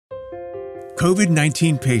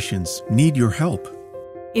COVID-19 patients need your help.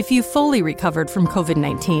 If you've fully recovered from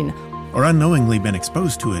COVID-19 or unknowingly been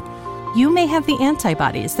exposed to it, you may have the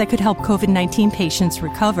antibodies that could help COVID-19 patients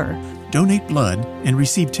recover. Donate blood and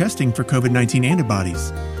receive testing for COVID-19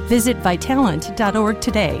 antibodies. Visit Vitalant.org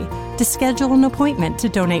today to schedule an appointment to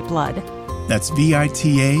donate blood. That's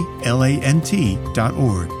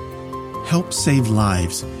Vitalant.org. Help save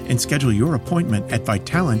lives and schedule your appointment at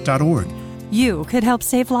Vitalant.org. You could help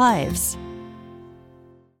save lives.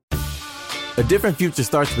 A different future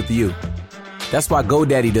starts with you. That's why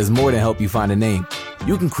GoDaddy does more than help you find a name.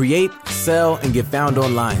 You can create, sell, and get found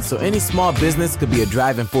online, so any small business could be a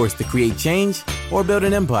driving force to create change or build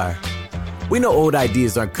an empire. We know old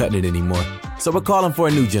ideas aren't cutting it anymore, so we're calling for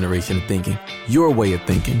a new generation of thinking, your way of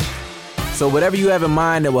thinking. So whatever you have in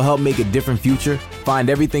mind that will help make a different future, find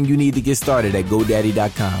everything you need to get started at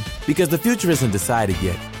GoDaddy.com. Because the future isn't decided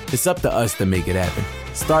yet. It's up to us to make it happen.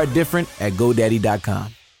 Start different at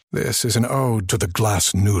GoDaddy.com. This is an ode to the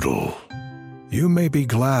glass noodle. You may be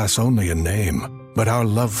glass only in name, but our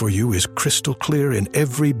love for you is crystal clear in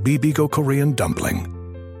every Bibigo Korean dumpling.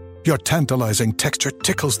 Your tantalizing texture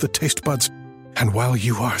tickles the taste buds, and while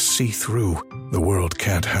you are see-through, the world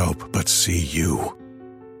can't help but see you.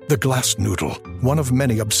 The glass noodle, one of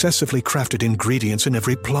many obsessively crafted ingredients in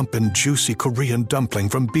every plump and juicy Korean dumpling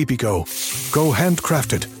from Bibigo. Go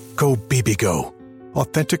handcrafted, go Bibigo.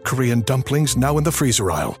 Authentic Korean dumplings now in the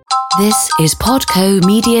freezer aisle. This is Podco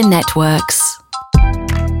Media Networks.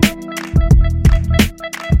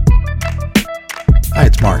 Hi,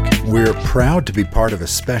 it's Mark. We're proud to be part of a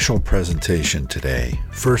special presentation today.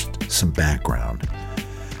 First, some background.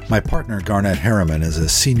 My partner, Garnett Harriman, is a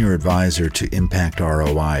senior advisor to Impact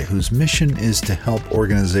ROI, whose mission is to help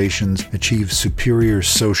organizations achieve superior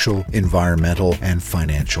social, environmental, and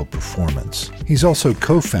financial performance. He's also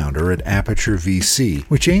co-founder at Aperture VC,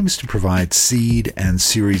 which aims to provide seed and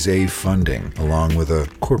Series A funding, along with a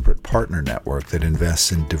corporate partner network that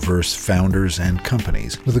invests in diverse founders and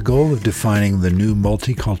companies, with the goal of defining the new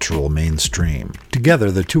multicultural mainstream.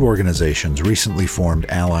 Together, the two organizations recently formed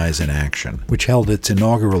Allies in Action, which held its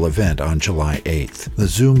inaugural event on July 8th. The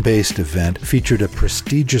Zoom-based event featured a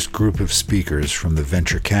prestigious group of speakers from the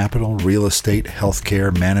venture capital, real estate,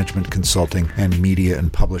 healthcare, management consulting, and media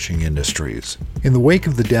and publishing industries. In the wake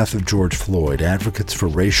of the death of George Floyd, advocates for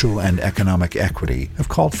racial and economic equity have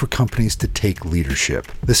called for companies to take leadership.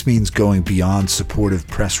 This means going beyond supportive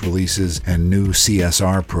press releases and new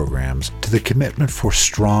CSR programs to the commitment for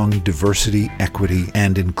strong diversity, equity,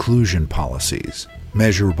 and inclusion policies.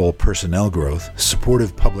 Measurable personnel growth,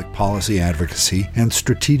 supportive public policy advocacy, and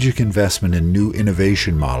strategic investment in new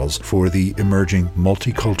innovation models for the emerging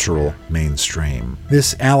multicultural mainstream.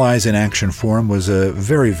 This Allies in Action Forum was a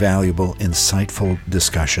very valuable, insightful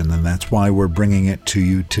discussion, and that's why we're bringing it to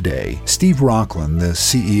you today. Steve Rocklin, the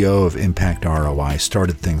CEO of Impact ROI,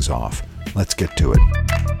 started things off. Let's get to it.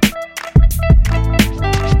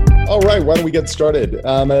 All right, why don't we get started?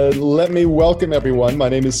 Let me welcome everyone. My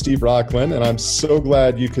name is Steve Rocklin, and I'm so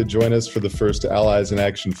glad you could join us for the first Allies in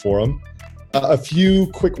Action Forum. A few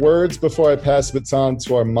quick words before I pass the baton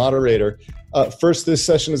to our moderator. First, this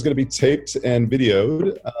session is going to be taped and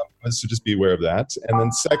videoed, so just be aware of that. And then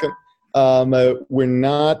second, we're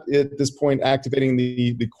not at this point activating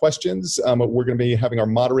the questions. We're going to be having our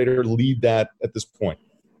moderator lead that at this point.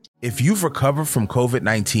 If you've recovered from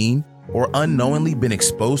COVID-19 or unknowingly been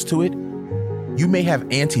exposed to it, you may have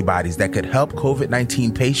antibodies that could help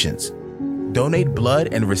COVID-19 patients. Donate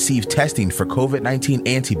blood and receive testing for COVID-19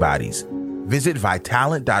 antibodies. Visit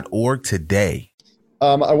Vitalant.org today.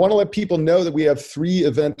 I want to let people know that we have three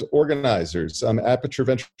event organizers, Aperture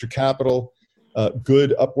Venture Capital,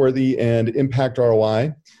 Good, Upworthy, and Impact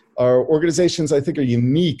ROI. Our organizations, I think, are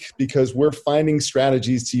unique because we're finding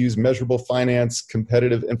strategies to use measurable finance,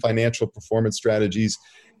 competitive and financial performance strategies,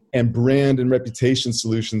 and brand and reputation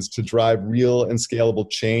solutions to drive real and scalable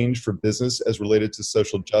change for business as related to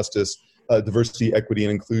social justice, diversity, equity,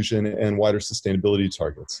 and inclusion, and wider sustainability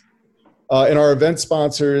targets. And our event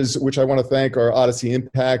sponsors, which I want to thank, are Odyssey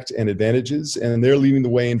Impact and Advantages, and they're leading the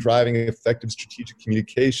way in driving effective strategic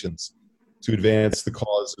communications to advance the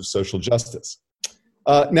cause of social justice.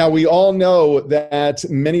 Now, we all know that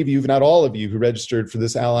many of you, if not all of you, who registered for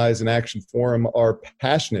this Allies in Action Forum are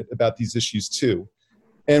passionate about these issues too.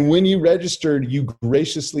 And when you registered, you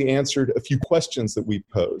graciously answered a few questions that we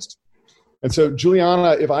posed. And so,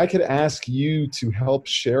 Juliana, if I could ask you to help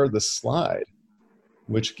share the slide,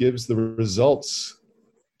 which gives the results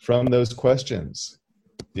from those questions.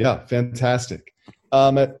 Yeah, fantastic.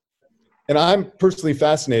 And I'm personally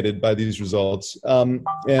fascinated by these results. And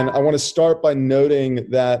I want to start by noting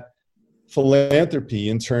that philanthropy,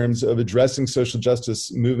 in terms of addressing social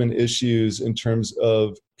justice movement issues, in terms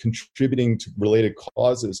of contributing to related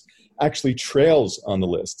causes, actually trails on the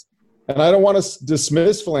list. And I don't want to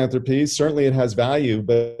dismiss philanthropy. Certainly it has value,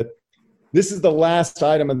 but this is the last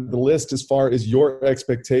item on the list as far as your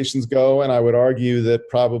expectations go. And I would argue that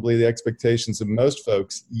probably the expectations of most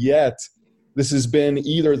folks. Yet, this has been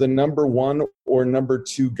either the number one or number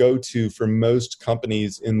two go-to for most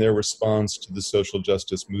companies in their response to the social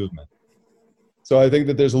justice movement. So I think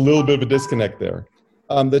that there's a little bit of a disconnect there.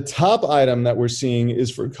 The top item that we're seeing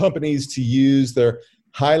is for companies to use their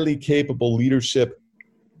highly capable leadership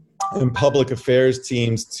and public affairs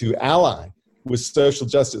teams to ally with social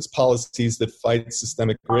justice policies that fight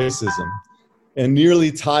systemic racism. And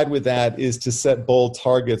nearly tied with that is to set bold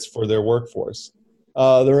targets for their workforce.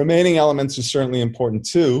 The remaining elements are certainly important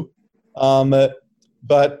too, but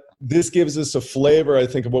this gives us a flavor, I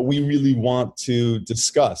think, of what we really want to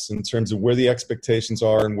discuss in terms of where the expectations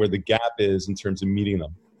are and where the gap is in terms of meeting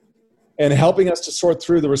them. And helping us to sort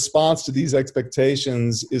through the response to these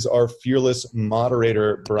expectations is our fearless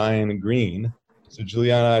moderator, Brian Green. So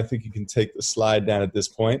Juliana, I think you can take the slide down at this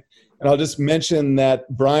point. And I'll just mention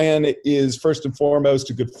that Brian is first and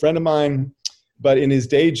foremost a good friend of mine, but in his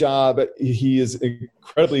day job, he is an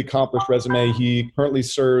incredibly accomplished resume. He currently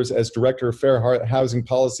serves as Director of Fair Housing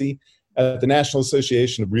Policy at the National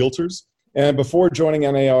Association of Realtors. And before joining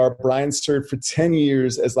NAR, Brian served for 10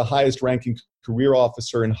 years as the highest ranking career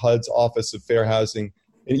officer in HUD's Office of Fair Housing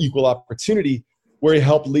and Equal Opportunity, where he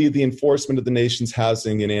helped lead the enforcement of the nation's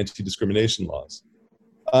housing and anti-discrimination laws.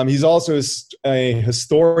 He's also a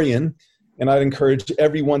historian, and I'd encourage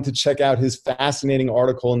everyone to check out his fascinating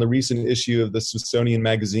article in the recent issue of the Smithsonian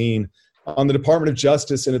Magazine on the Department of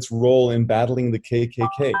Justice and its role in battling the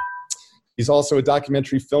KKK. He's also a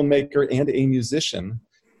documentary filmmaker and a musician,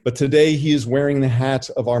 but today he is wearing the hat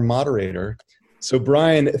of our moderator. So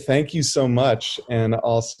Brian, thank you so much, and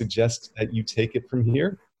I'll suggest that you take it from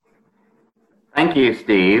here. Thank you,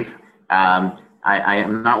 Steve. I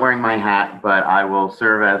am not wearing my hat, but I will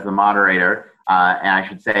serve as the moderator. And I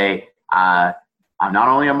should say, I'm not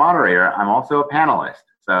only a moderator, I'm also a panelist.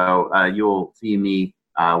 So you'll see me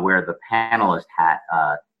wear the panelist hat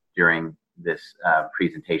during this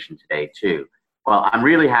presentation today, too. Well, I'm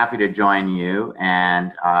really happy to join you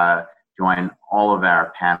and join all of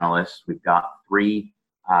our panelists. We've got 3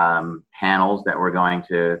 panels that we're going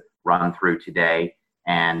to run through today.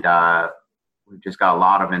 And we've just got a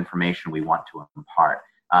lot of information we want to impart.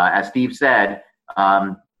 As Steve said,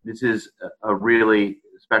 this is a really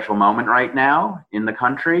special moment right now in the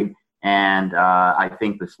country. And I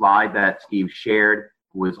think the slide that Steve shared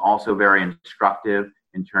was also very instructive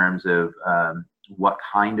in terms of what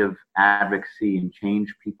kind of advocacy and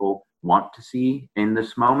change people want to see in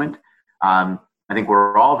this moment. I think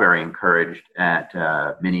we're all very encouraged at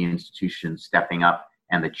many institutions stepping up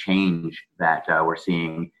and the change that we're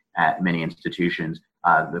seeing at many institutions.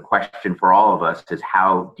 The question for all of us is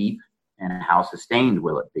how deep and how sustained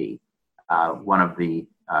will it be? One of the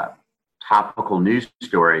topical news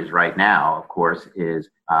stories right now, of course, is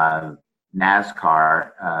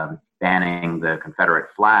NASCAR banning the Confederate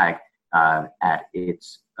flag at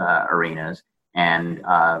its arenas. And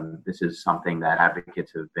this is something that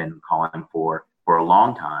advocates have been calling for a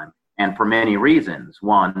long time, and for many reasons.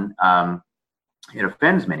 One, it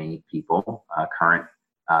offends many people, current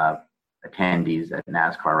attendees at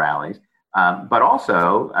NASCAR rallies, but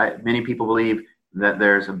also many people believe that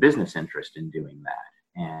there's a business interest in doing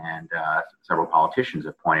that. And several politicians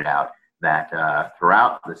have pointed out that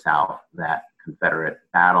throughout the South, that Confederate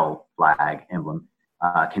battle flag emblem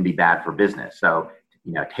can be bad for business. So,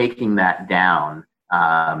 taking that down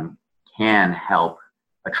can help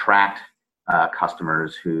attract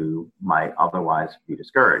customers who might otherwise be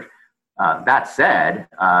discouraged. That said,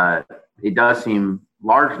 it does seem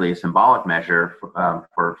largely a symbolic measure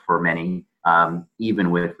for many,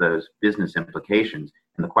 even with those business implications.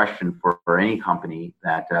 And the question for any company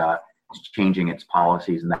that is changing its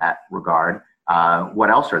policies in that regard, what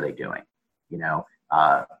else are they doing? In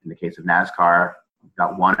the case of NASCAR, we've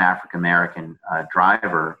got one African-American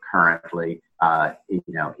driver currently.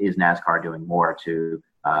 Is NASCAR doing more to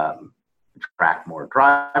attract more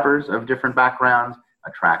drivers of different backgrounds,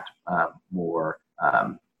 attract more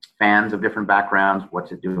fans of different backgrounds?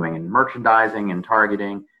 What's it doing in merchandising and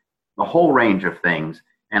targeting? The whole range of things.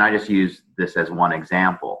 And I just use this as one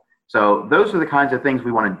example. So those are the kinds of things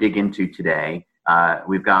we want to dig into today.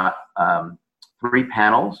 We've got 3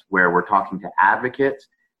 panels where we're talking to advocates,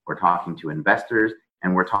 we're talking to investors,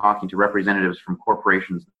 and we're talking to representatives from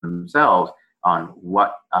corporations themselves on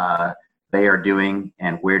what they are doing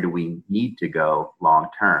and where do we need to go long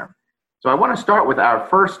term. So I want to start with our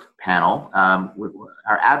first panel, with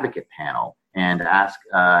our advocate panel, and ask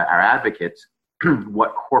our advocates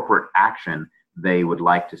what corporate action they would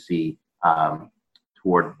like to see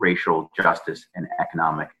toward racial justice and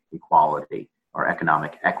economic equality or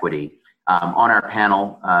economic equity. On our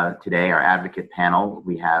panel today, our advocate panel,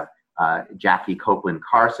 we have Jackie Copeland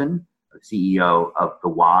Carson, CEO of The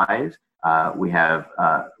Wise. We have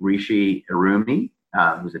Rishi Irumi,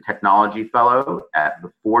 who's a technology fellow at the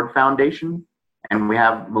Ford Foundation. And we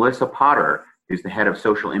have Melissa Potter, who's the head of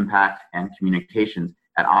social impact and communications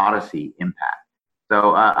at Odyssey Impact.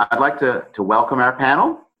 So I'd like to welcome our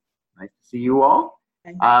panel. Nice to see you all.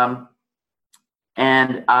 And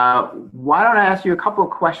why don't I ask you a couple of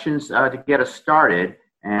questions to get us started?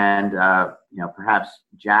 And perhaps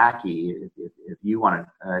Jackie, if you want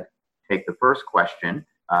to take the first question.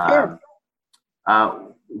 Sure.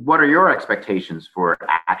 What are your expectations for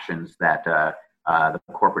actions that the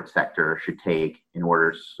corporate sector should take in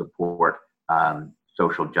order to support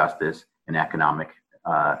social justice and economic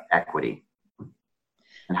equity?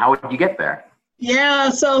 And how would you get there? Yeah,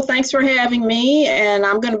 so thanks for having me. And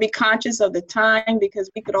I'm going to be conscious of the time because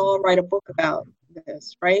we could all write a book about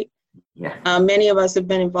this, right? Yeah. Many of us have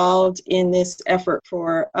been involved in this effort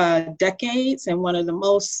for decades. And one of the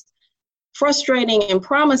most frustrating and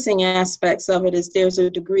promising aspects of it is there's a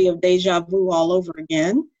degree of deja vu all over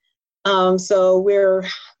again. So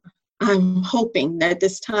I'm hoping that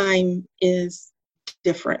this time is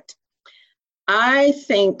different. I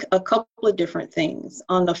think a couple of different things.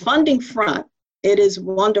 On the funding front, it is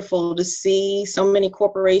wonderful to see so many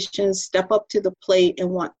corporations step up to the plate and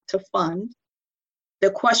want to fund. The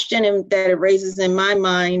question that it raises in my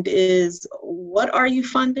mind is, what are you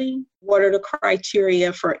funding? What are the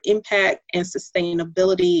criteria for impact and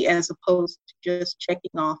sustainability as opposed to just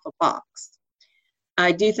checking off a box?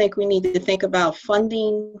 I do think we need to think about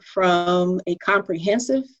funding from a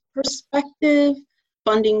comprehensive perspective,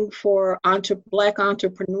 funding for Black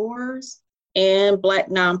entrepreneurs and Black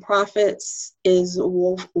nonprofits is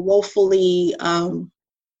woefully,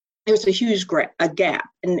 there's a huge gap,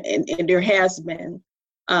 and there has been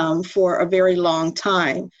for a very long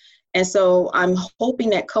time. And so I'm hoping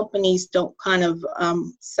that companies don't kind of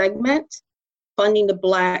segment funding the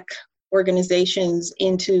Black organizations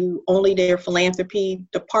into only their philanthropy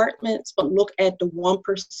departments, but look at the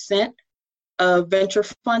 1% of venture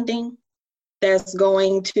funding that's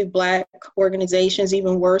going to Black organizations,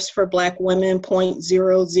 even worse for Black women,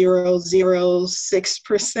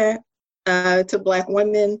 0.0006% to Black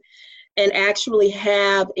women, and actually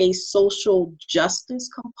have a social justice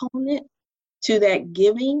component to that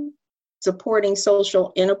giving, supporting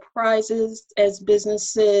social enterprises as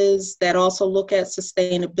businesses that also look at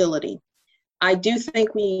sustainability. I do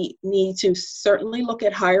think we need to certainly look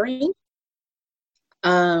at hiring,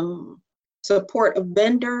 support of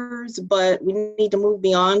vendors, but we need to move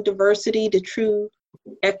beyond diversity to true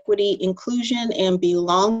equity, inclusion, and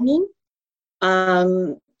belonging.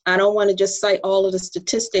 I don't want to just cite all of the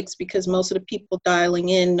statistics because most of the people dialing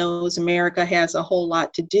in knows America has a whole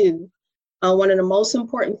lot to do. One of the most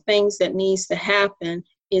important things that needs to happen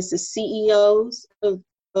is the CEOs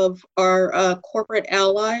of our corporate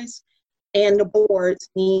allies and the boards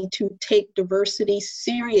need to take diversity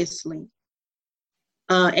seriously.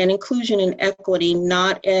 And inclusion and equity,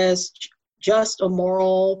 not as just a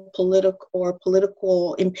moral,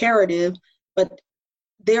 political imperative, but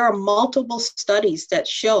there are multiple studies that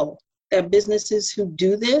show that businesses who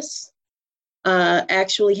do this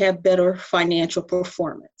actually have better financial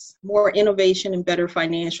performance, more innovation and better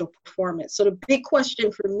financial performance. So the big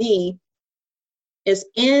question for me is,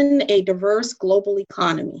 in a diverse global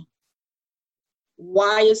economy,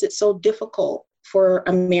 why is it so difficult for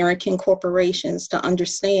American corporations to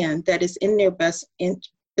understand that it's in their best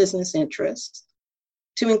business interests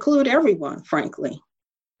to include everyone, frankly,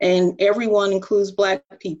 and everyone includes Black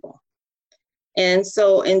people. And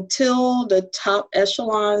so until the top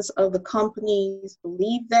echelons of the companies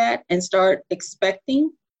believe that and start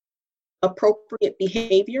expecting appropriate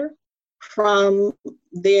behavior from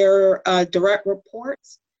their direct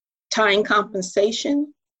reports, tying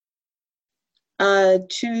compensation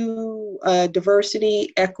to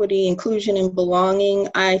diversity, equity, inclusion, and belonging,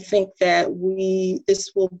 I think that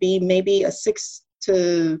this will be maybe a 6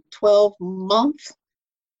 to 12 month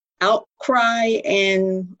outcry,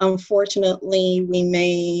 and unfortunately, we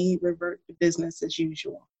may revert to business as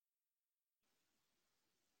usual.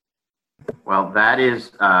 Well, that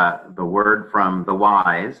is the word from The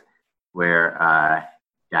Wise, where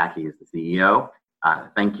Jackie is the CEO.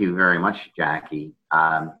 Thank you very much, Jackie.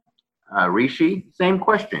 Rishi, same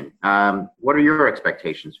question. What are your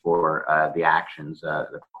expectations for the actions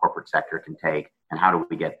the corporate sector can take, and how do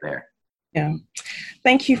we get there? Yeah,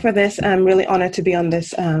 thank you for this. I'm really honored to be on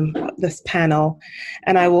this this panel,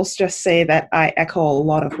 and I will just say that I echo a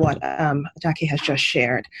lot of what Jackie has just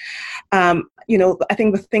shared. I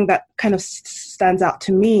think the thing that kind of stands out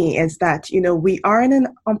to me is that we are in an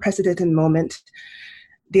unprecedented moment,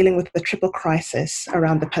 dealing with the triple crisis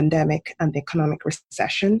around the pandemic and the economic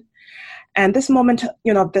recession, and this moment,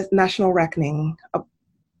 of the national reckoning.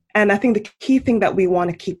 And I think the key thing that we want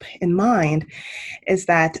to keep in mind is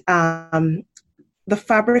that the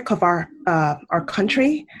fabric of our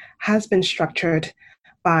country has been structured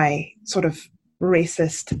by sort of a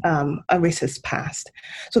racist past.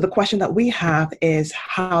 So the question that we have is,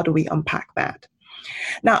 how do we unpack that?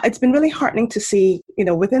 Now, it's been really heartening to see,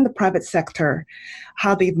 within the private sector,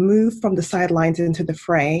 how they've moved from the sidelines into the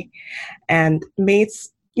fray and made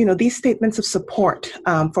these statements of support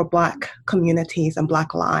for Black communities and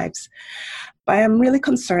Black lives. But I'm really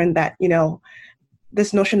concerned that,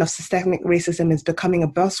 this notion of systemic racism is becoming a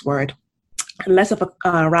buzzword and less of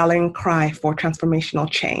a rallying cry for transformational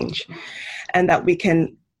change. And that we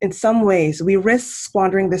can, in some ways, we risk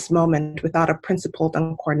squandering this moment without a principled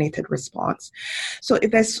and coordinated response. So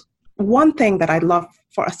if there's one thing that I'd love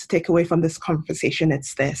for us to take away from this conversation,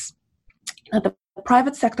 it's this: that the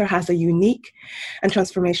private sector has a unique and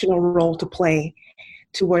transformational role to play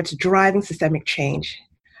towards driving systemic change.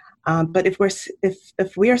 But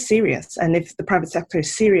if we are serious, and if the private sector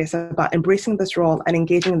is serious about embracing this role and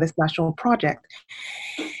engaging in this national project,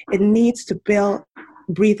 it needs to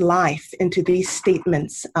breathe life into these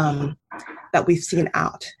statements that we've seen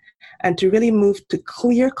out, and to really move to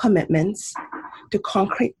clear commitments, to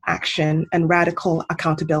concrete action, and radical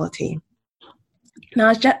accountability. Now,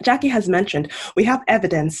 as Jackie has mentioned, we have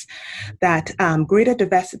evidence that greater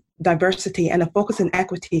diversity and a focus on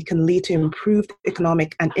equity can lead to improved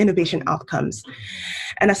economic and innovation outcomes.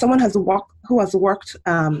 And as someone who has worked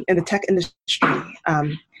in the tech industry,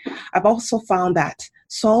 I've also found that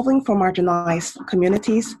solving for marginalized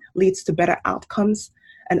communities leads to better outcomes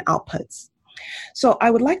and outputs. So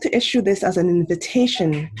I would like to issue this as an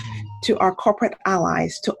invitation to our corporate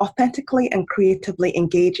allies to authentically and creatively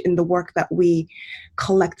engage in the work that we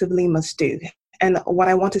collectively must do. And what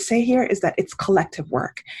I want to say here is that it's collective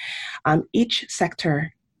work. Each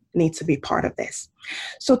sector needs to be part of this.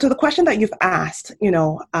 So to the question that you've asked,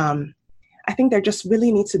 I think there just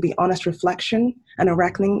really needs to be honest reflection and a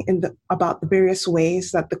reckoning about the various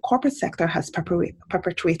ways that the corporate sector has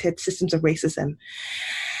perpetuated systems of racism.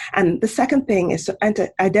 And the second thing is to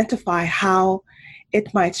identify how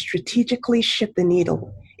it might strategically shift the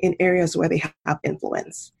needle in areas where they have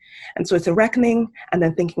influence. And so it's a reckoning and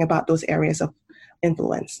then thinking about those areas of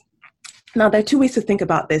influence. Now, there are two ways to think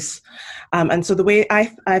about this. And so the way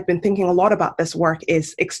I've been thinking a lot about this work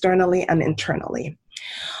is externally and internally.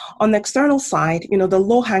 On the external side, the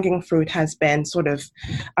low-hanging fruit has been sort of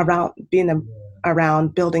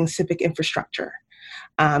around building civic infrastructure.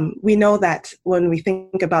 We know that when we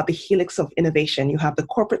think about the helix of innovation, you have the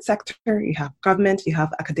corporate sector, you have government, you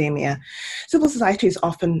have academia. Civil society is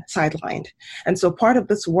often sidelined. And so part of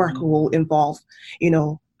this work will involve,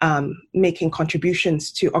 making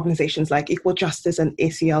contributions to organizations like Equal Justice and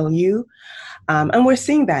ACLU. And we're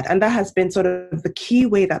seeing that. And that has been sort of the key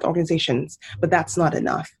way that organizations, but that's not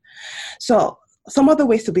enough. So some other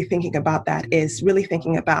ways to be thinking about that is really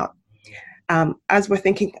thinking about, as we're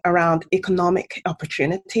thinking around economic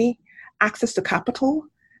opportunity, access to capital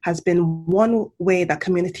has been one way that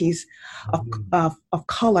communities of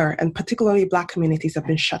color, and particularly Black communities, have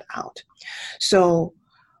been shut out. So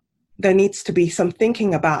there needs to be some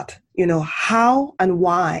thinking about, how and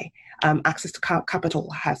why access to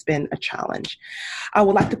capital has been a challenge. I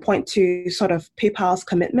would like to point to sort of PayPal's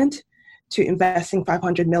commitment to investing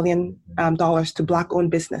 $500 million to Black-owned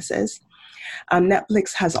businesses.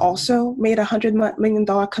 Netflix has also made a $100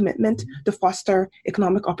 million commitment to foster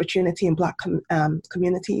economic opportunity in Black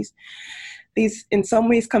communities. These, in some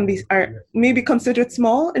ways, are maybe considered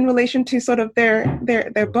small in relation to sort of their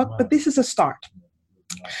book, but this is a start.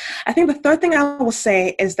 I think the third thing I will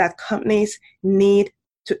say is that companies need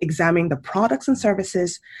to examine the products and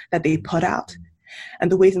services that they put out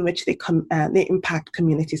and the ways in which they impact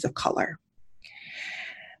communities of color.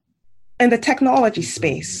 In the technology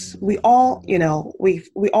space, we all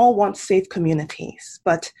want safe communities.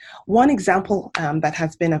 But one example that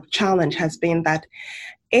has been a challenge has been that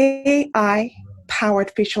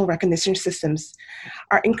AI-powered facial recognition systems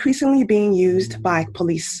are increasingly being used by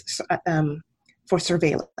police for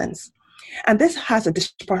surveillance. And this has a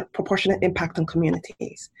disproportionate impact on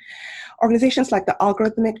communities. Organizations like the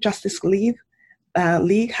Algorithmic Justice League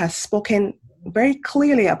has spoken very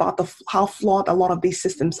clearly about how flawed a lot of these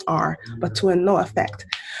systems are, but to no effect.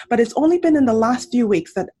 But it's only been in the last few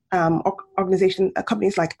weeks that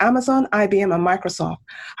companies like Amazon, IBM, and Microsoft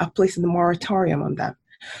have placed a moratorium on them.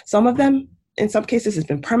 Some of them, in some cases, has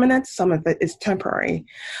been permanent. Some of it is temporary.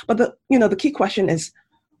 But the key question is,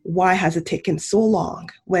 why has it taken so long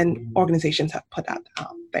when organizations have put that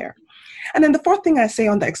out there? And then the fourth thing I say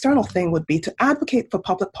on the external thing would be to advocate for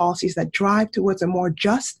public policies that drive towards a more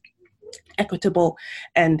just, equitable,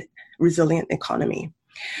 and resilient economy.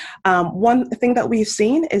 One thing that we've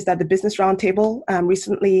seen is that the Business Roundtable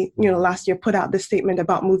recently, last year, put out this statement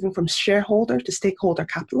about moving from shareholder to stakeholder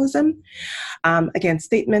capitalism. Again,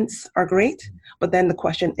 statements are great, but then the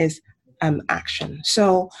question is action.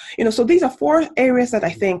 So these are four areas that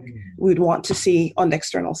I think we'd want to see on the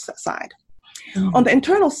external side. Mm-hmm. On the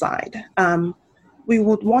internal side, we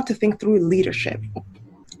would want to think through leadership.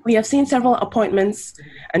 We have seen several appointments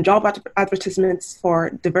and job advertisements for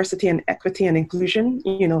diversity and equity and inclusion,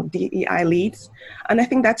 DEI leads. And I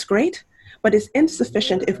think that's great, but it's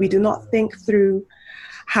insufficient if we do not think through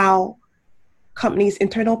how companies'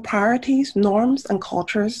 internal priorities, norms, and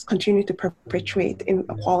cultures continue to perpetuate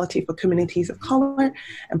inequality for communities of color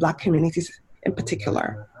and Black communities in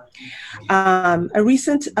particular. A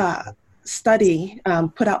recent study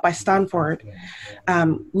put out by Stanford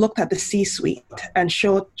looked at the C-suite and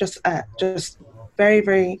showed just very,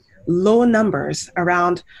 very low numbers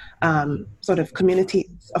around sort of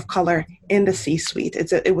communities of color in the C-suite.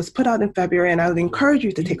 It was put out in February, and I would encourage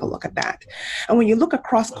you to take a look at that. And when you look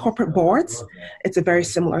across corporate boards, it's a very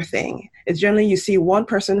similar thing. It's generally you see one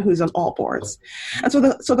person who's on all boards. And so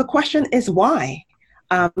the question is why?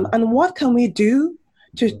 And what can we do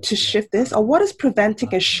to shift this, or what is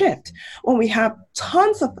preventing a shift when we have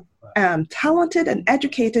tons of talented and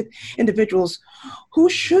educated individuals who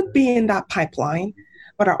should be in that pipeline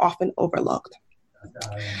but are often overlooked?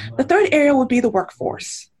 The third area would be the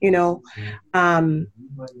workforce. There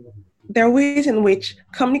are ways in which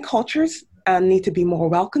company cultures need to be more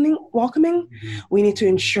welcoming. We need to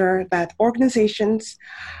ensure that organizations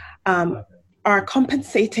are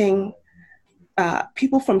compensating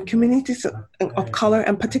people from communities of color,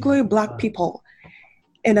 and particularly Black people,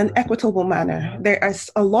 in an equitable manner. There is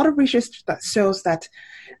a lot of research that shows that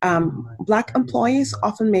Black employees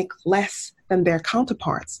often make less than their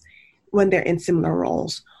counterparts when they're in similar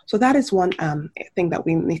roles. So that is one thing that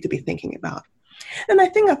we need to be thinking about. And I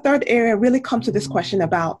think a third area really comes to this question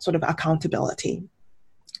about sort of accountability.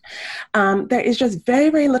 There is just very,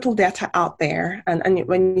 very little data out there. And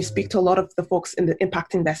when you speak to a lot of the folks in the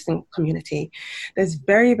impact investing community, there's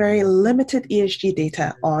very, very limited ESG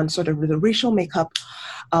data on sort of the racial makeup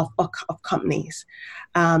of companies.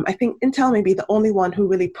 I think Intel may be the only one who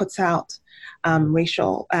really puts out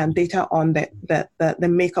racial data on the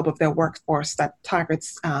makeup of their workforce that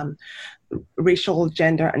targets racial,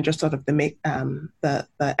 gender, and just sort of the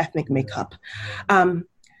ethnic makeup.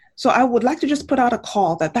 So I would like to just put out a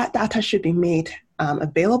call that data should be made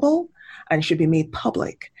available and should be made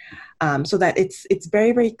public, so that it's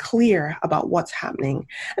very, very clear about what's happening.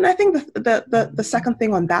 And I think the second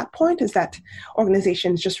thing on that point is that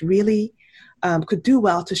organizations just really could do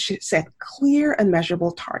well to set clear and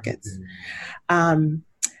measurable targets.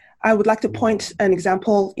 I would like to point an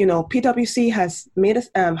example. PwC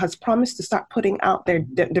has promised to start putting out their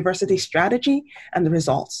diversity strategy and the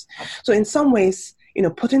results. So in some ways,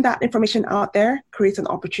 putting that information out there creates an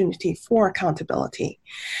opportunity for accountability.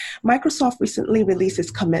 Microsoft recently released its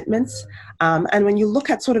commitments, and when you look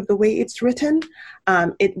at sort of the way it's written,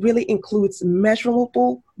 it really includes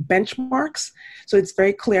measurable benchmarks. So it's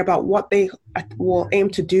very clear about what they will aim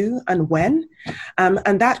to do and when,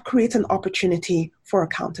 and that creates an opportunity for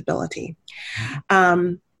accountability.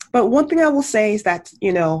 But one thing I will say is that,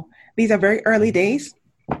 these are very early days.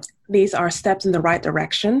 These are steps in the right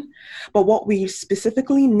direction, but what we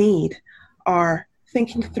specifically need are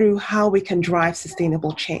thinking through how we can drive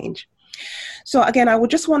sustainable change. So again, I would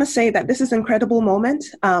just want to say that this is an incredible moment.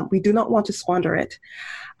 We do not want to squander it,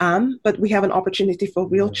 but we have an opportunity for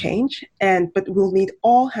real change, but we'll need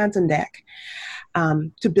all hands on deck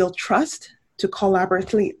to build trust, to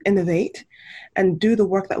collaboratively innovate, and do the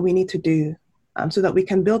work that we need to do so that we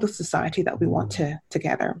can build a society that we want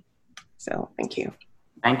together. So thank you.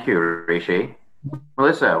 Thank you, Rishi.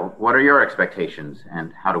 Melissa, what are your expectations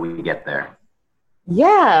and how do we get there?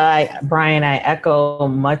 Yeah, Brian, I echo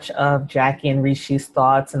much of Jackie and Rishi's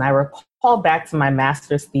thoughts. And I recall call back to my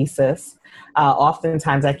master's thesis.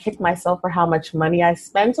 Oftentimes I kick myself for how much money I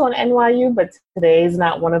spent on NYU, but today is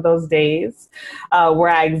not one of those days, where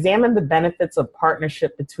I examine the benefits of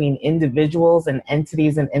partnership between individuals and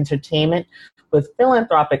entities in entertainment with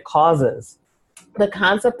philanthropic causes. The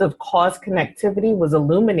concept of cause connectivity was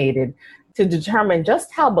illuminated to determine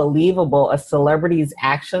just how believable a celebrity's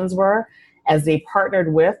actions were as they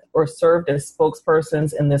partnered with or served as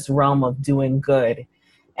spokespersons in this realm of doing good.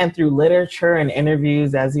 And through literature and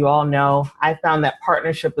interviews, as you all know, I found that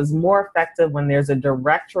partnership is more effective when there's a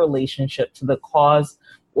direct relationship to the cause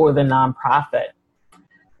or the nonprofit.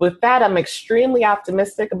 With that, I'm extremely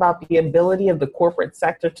optimistic about the ability of the corporate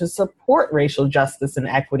sector to support racial justice and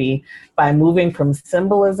equity by moving from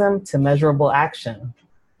symbolism to measurable action.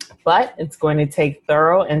 But it's going to take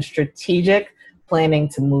thorough and strategic planning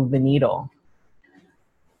to move the needle.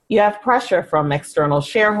 You have pressure from external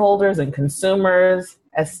shareholders and consumers.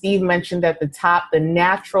 As Steve mentioned at the top, the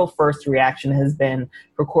natural first reaction has been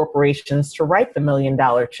for corporations to write the $1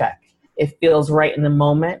 million check. It feels right in the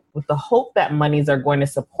moment, with the hope that monies are going to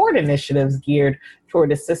support initiatives geared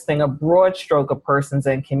toward assisting a broad stroke of persons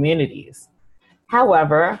and communities.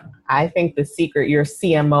 However, I think the secret your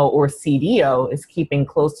CMO or CDO is keeping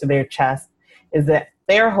close to their chest is that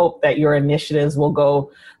their hope that your initiatives will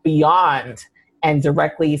go beyond and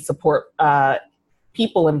directly support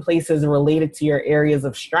people in places related to your areas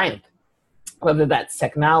of strength, whether that's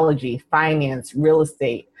technology, finance, real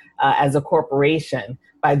estate, as a corporation.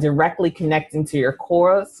 By directly connecting to your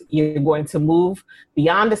cause, you're going to move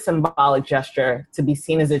beyond a symbolic gesture to be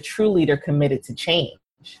seen as a true leader committed to change.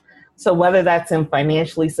 So whether that's in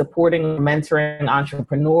financially supporting or mentoring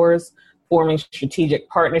entrepreneurs, forming strategic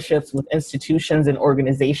partnerships with institutions and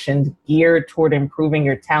organizations geared toward improving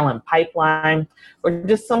your talent pipeline, or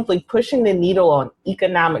just simply pushing the needle on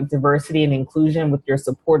economic diversity and inclusion with your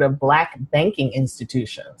support of Black banking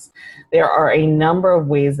institutions. There are a number of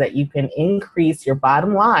ways that you can increase your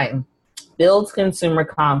bottom line, build consumer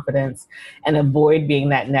confidence, and avoid being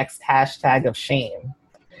that next hashtag of shame.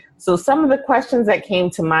 So some of the questions that came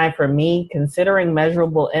to mind for me, considering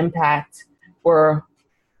measurable impact, were: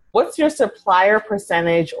 what's your supplier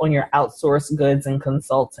percentage on your outsourced goods and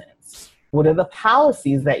consultants? What are the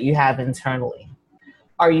policies that you have internally?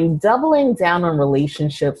 Are you doubling down on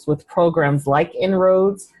relationships with programs like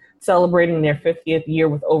Inroads, celebrating their 50th year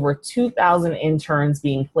with over 2,000 interns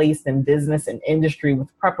being placed in business and industry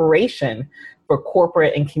with preparation for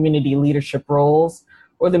corporate and community leadership roles?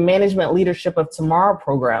 Or the Management Leadership of Tomorrow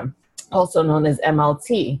program, also known as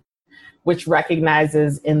MLT, which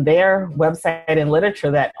recognizes in their website and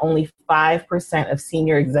literature that only 5% of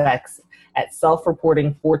senior execs at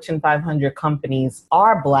self-reporting Fortune 500 companies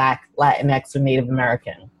are Black, Latinx, or Native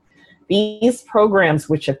American. These programs,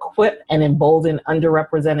 which equip and embolden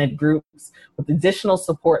underrepresented groups with additional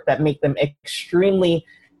support that make them extremely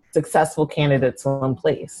successful candidates in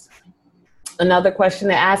place. Another question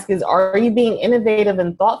to ask is, are you being innovative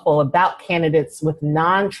and thoughtful about candidates with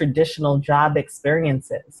non-traditional job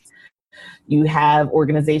experiences? You have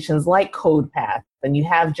organizations like CodePath, and you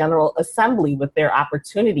have General Assembly with their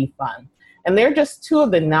Opportunity Fund. And they're just two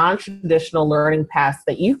of the non-traditional learning paths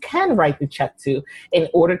that you can write the check to in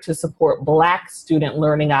order to support Black student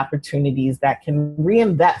learning opportunities that can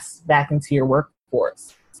reinvest back into your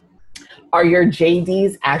workforce. Are your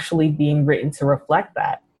JDs actually being written to reflect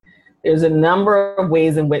that? There's a number of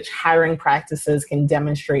ways in which hiring practices can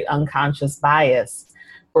demonstrate unconscious bias.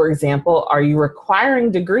 For example, are you requiring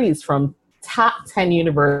degrees from top 10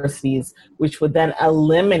 universities, which would then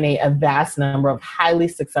eliminate a vast number of highly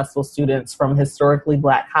successful students from historically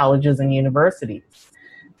Black colleges and universities?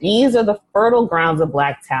 These are the fertile grounds of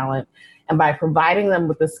Black talent, and by providing them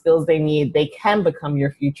with the skills they need, they can become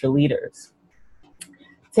your future leaders.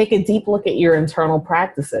 Take a deep look at your internal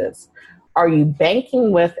practices. Are you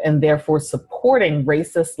banking with and therefore supporting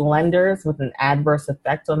racist lenders with an adverse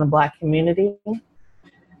effect on the Black community?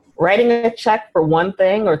 Writing a check for one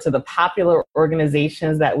thing or to the popular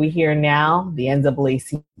organizations that we hear now, the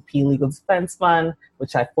NAACP Legal Defense Fund,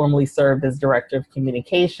 which I formerly served as Director of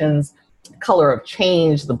Communications, Color of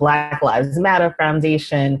Change, the Black Lives Matter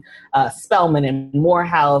Foundation, Spelman and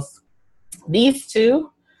Morehouse. These two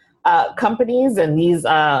companies and these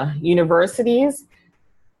universities,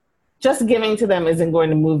 just giving to them isn't going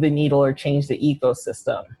to move the needle or change the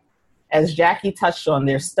ecosystem. As Jackie touched on,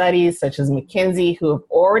 there's studies such as McKinsey who have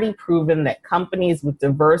already proven that companies with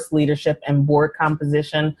diverse leadership and board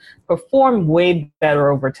composition perform way better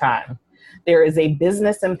over time. There is a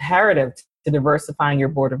business imperative to diversifying your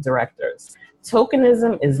board of directors.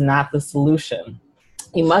 Tokenism is not the solution.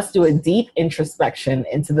 You must do a deep introspection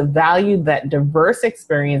into the value that diverse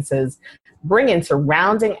experiences bring into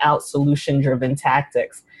rounding out solution-driven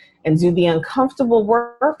tactics, and do the uncomfortable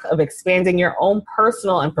work of expanding your own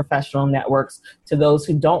personal and professional networks to those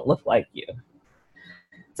who don't look like you.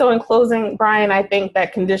 So in closing, Brian, I think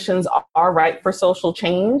that conditions are right for social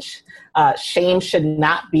change. Shame should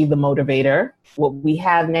not be the motivator. What we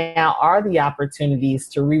have now are the opportunities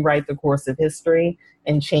to rewrite the course of history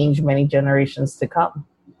and change many generations to come.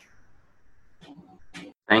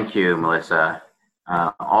 Thank you, Melissa.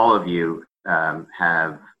 All of you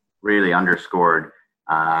have really underscored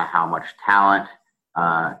how much talent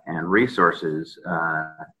and resources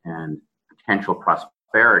and potential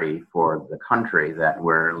prosperity for the country that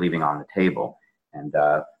we're leaving on the table. And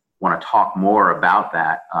want to talk more about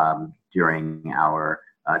that during our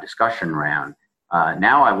discussion round.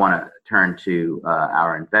 Now I want to turn to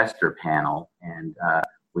our investor panel, and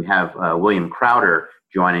we have William Crowder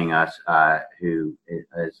joining us, who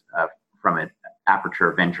is from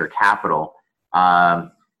Aperture Venture Capital.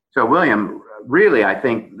 So William, really, I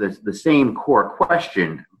think the same core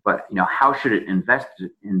question, but how should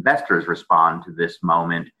investors respond to this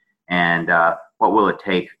moment, and what will it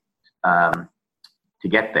take to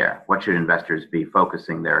get there? What should investors be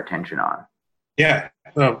focusing their attention on? Yeah,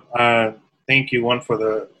 well, thank you, for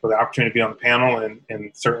the opportunity to be on the panel,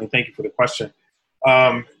 and certainly thank you for the question.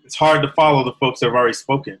 It's hard to follow the folks that have already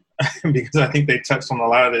spoken because I think they touched on a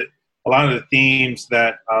lot of the themes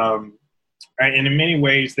that, and in many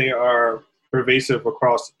ways, they are pervasive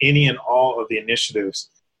across any and all of the initiatives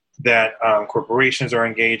that corporations are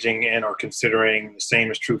engaging in or considering. The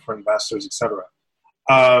same is true for investors, et cetera.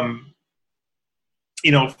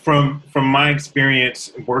 From my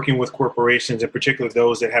experience working with corporations, in particular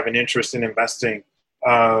those that have an interest in investing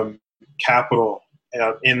capital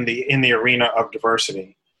in the arena of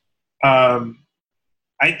diversity,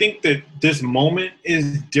 I think that this moment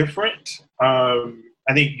is different.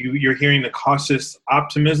 I think you're hearing the cautious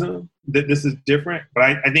optimism that this is different, but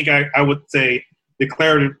I think I would say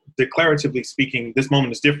declaratively speaking, this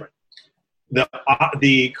moment is different.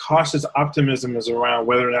 The cautious optimism is around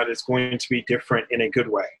whether or not it's going to be different in a good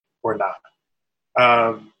way or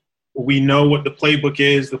not. We know what the playbook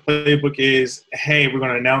is. The playbook is, hey, we're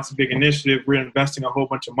going to announce a big initiative. We're investing a whole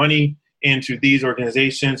bunch of money into these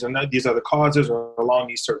organizations and these other causes or along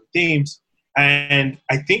these certain themes. And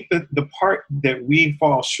I think that the part that we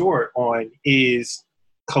fall short on is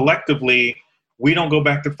collectively, we don't go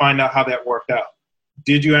back to find out how that worked out.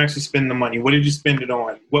 Did you actually spend the money? What did you spend it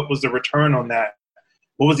on? What was the return on that?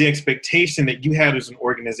 What was the expectation that you had as an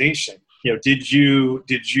organization? Did you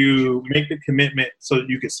make the commitment so that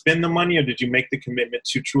you could spend the money, or did you make the commitment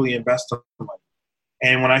to truly invest the money?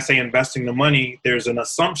 And when I say investing the money, there's an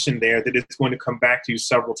assumption there that it's going to come back to you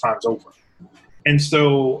several times over. And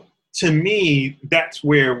so to me, that's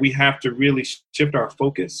where we have to really shift our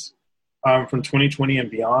focus from 2020 and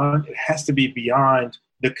beyond. It has to be beyond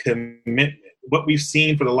the commitment. What we've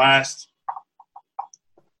seen for the last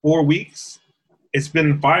 4 weeks, it's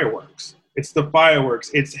been fireworks. It's the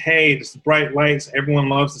fireworks. It's, hey, it's bright lights. Everyone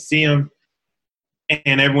loves to see them.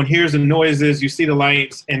 And everyone hears the noises. You see the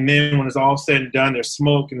lights. And then when it's all said and done, there's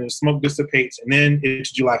smoke, and then the smoke dissipates. And then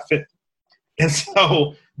it's July 5th. And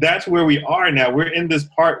so that's where we are now. We're in this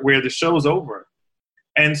part where the show's over.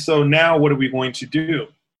 And so now what are we going to do?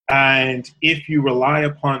 And if you rely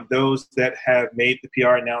upon those that have made the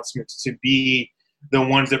PR announcements to be the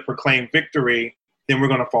ones that proclaim victory, then we're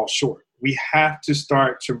going to fall short. We have to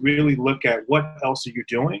start to really look at what else are you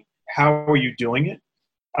doing? How are you doing it?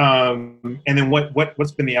 And then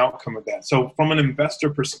what's been the outcome of that? So from an investor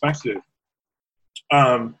perspective,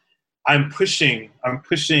 I'm pushing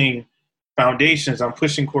foundations, I'm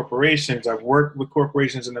pushing corporations. I've worked with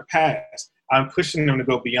corporations in the past. I'm pushing them to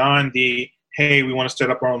go beyond the, hey, we want to set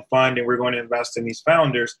up our own fund and we're going to invest in these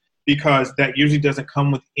founders, because that usually doesn't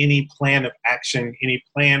come with any plan of action, any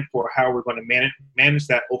plan for how we're going to manage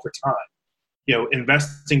that over time.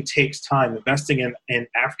 Investing takes time. Investing in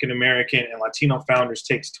African-American and Latino founders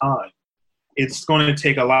takes time. It's going to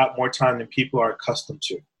take a lot more time than people are accustomed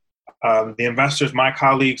to. The investors, my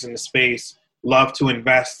colleagues in the space, love to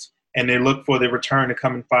invest, and they look for the return to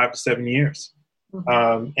come in 5 to 7 years.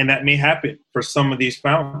 And that may happen for some of these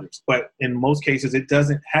founders, but in most cases, it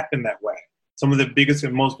doesn't happen that way. Some of the biggest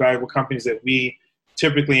and most valuable companies that we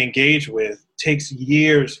typically engage with takes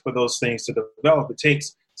years for those things to develop. It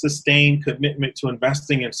takes sustained commitment to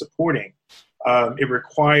investing and supporting. It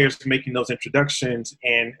requires making those introductions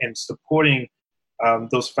and supporting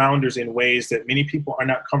those founders in ways that many people are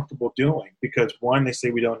not comfortable doing, because 1, they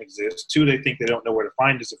say we don't exist. 2, they think they don't know where to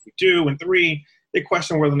find us if we do. And 3, they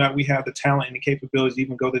question whether or not we have the talent and the capabilities to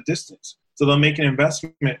even go the distance. So they'll make an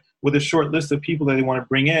investment with a short list of people that they want to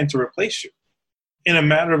bring in to replace you. In a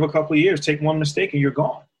matter of a couple of years, take one mistake and you're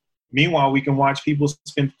gone. Meanwhile, we can watch people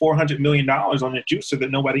spend $400 million on a juicer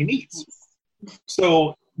that nobody needs.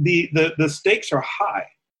 So the stakes are high,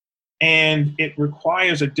 and it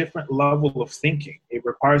requires a different level of thinking. It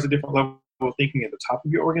requires a different level of thinking at the top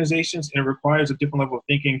of your organizations, and it requires a different level of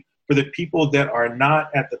thinking for the people that are not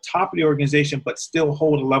at the top of the organization but still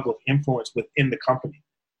hold a level of influence within the company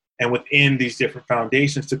and within these different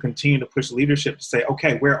foundations to continue to push leadership to say,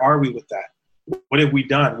 okay, where are we with that? What have we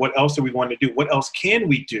done? What else do we want to do? What else can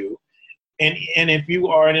we do? And if you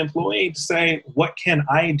are an employee, to say, what can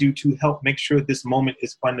I do to help make sure this moment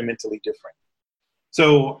is fundamentally different?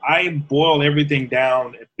 So I boil everything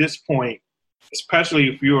down at this point, especially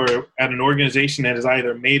if you're at an organization that has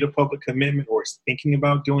either made a public commitment or is thinking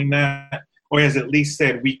about doing that, or has at least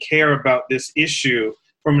said, we care about this issue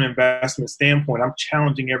from an investment standpoint. I'm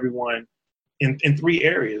challenging everyone in 3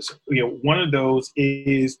 areas. One of those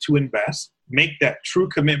is to invest, make that true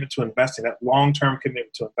commitment to investing, that long-term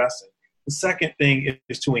commitment to investing. The second thing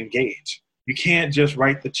is to engage. You can't just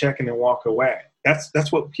write the check and then walk away.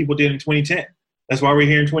 That's what people did in 2010. That's why we're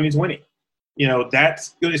here in 2020.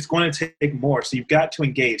 It's going to take more. So you've got to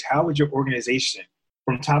engage. How is your organization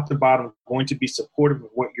from top to bottom going to be supportive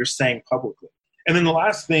of what you're saying publicly? And then the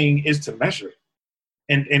last thing is to measure it.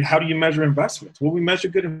 And how do you measure investments? Well, we measure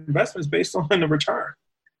good investments based on the return.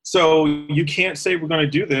 So you can't say we're going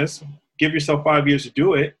to do this, give yourself 5 years to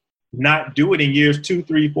do it, not do it in years 2,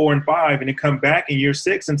 3, 4, and 5, and then come back in year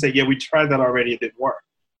 6 and say, yeah, we tried that already, it didn't work.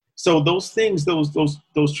 So those things,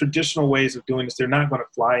 those traditional ways of doing this, they're not going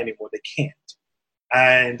to fly anymore. They can't.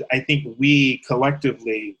 And I think we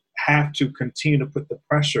collectively have to continue to put the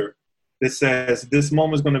pressure that says this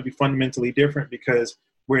moment is going to be fundamentally different because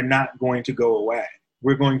we're not going to go away.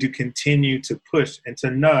 We're going to continue to push and to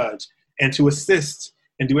nudge and to assist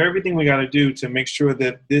and do everything we got to do to make sure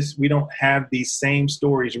that we don't have these same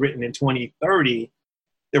stories written in 2030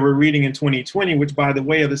 that we're reading in 2020, which, by the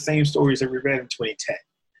way, are the same stories that we read in 2010.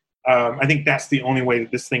 I think that's the only way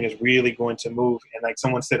that this thing is really going to move. And like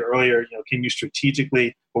someone said earlier, can you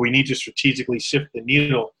strategically, or we need to strategically shift the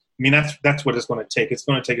needle? I mean, that's what it's going to take. It's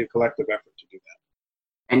going to take a collective effort to do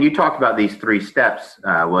that. And you talked about these 3 steps,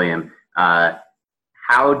 William.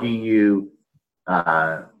 How do you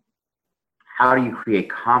create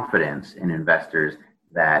confidence in investors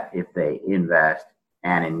that if they invest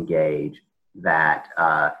and engage, that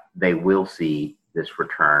they will see this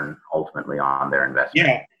return ultimately on their investment?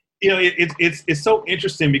 Yeah. It's so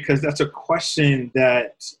interesting because that's a question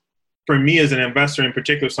that, for me as an investor in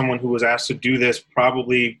particular, someone who was asked to do this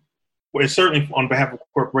probably, well, certainly on behalf of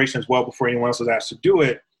corporations well before anyone else was asked to do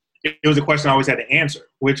it, it was a question I always had to answer,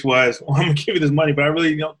 which was, well, I'm going to give you this money, but I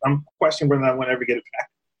really, I'm questioning whether I want to ever get it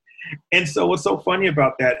back. And so what's so funny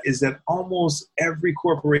about that is that almost every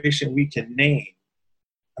corporation we can name,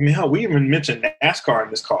 I mean, hell, we even mentioned NASCAR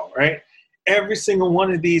in this call, right? Every single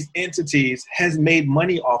one of these entities has made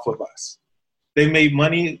money off of us. They've made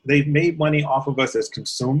money off of us as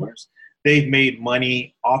consumers. They've made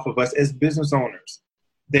money off of us as business owners.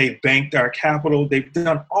 They've banked our capital. They've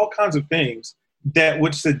done all kinds of things that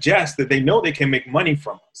would suggest that they know they can make money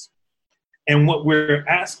from us. And what we're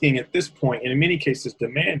asking at this point, and in many cases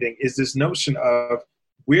demanding, is this notion of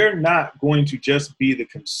we're not going to just be the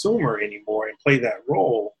consumer anymore and play that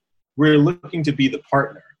role. We're looking to be the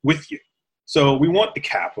partner with you. So we want the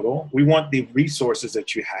capital, we want the resources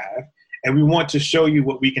that you have, and we want to show you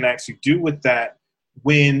what we can actually do with that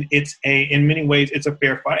when in many ways, it's a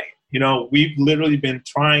fair fight. We've literally been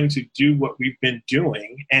trying to do what we've been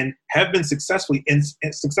doing and have been successful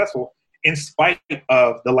in spite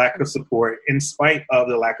of the lack of support, in spite of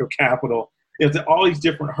the lack of capital. There's all these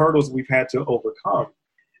different hurdles we've had to overcome.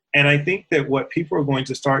 And I think that what people are going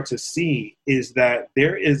to start to see is that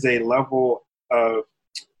there is a level of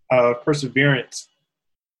perseverance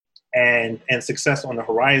and success on the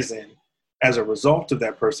horizon as a result of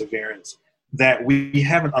that perseverance that we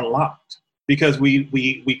haven't unlocked. Because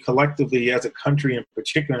we collectively, as a country in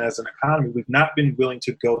particular, and as an economy, we've not been willing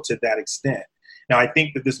to go to that extent. Now, I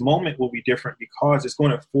think that this moment will be different because it's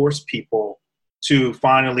going to force people to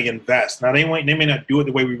finally invest. Now, they may not do it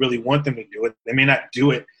the way we really want them to do it. They may not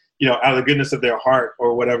do it, out of the goodness of their heart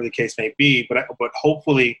or whatever the case may be. But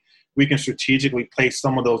hopefully, we can strategically place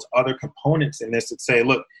some of those other components in this that say,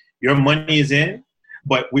 look, your money is in,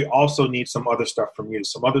 but we also need some other stuff from you,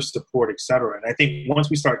 some other support, et cetera. And I think once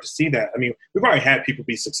we start to see that, I mean, we've already had people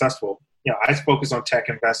be successful. I focus on tech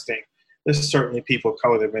investing. There's certainly people of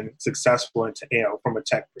color that have been successful from a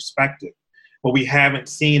tech perspective. but we haven't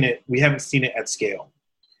seen it at scale.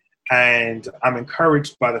 And I'm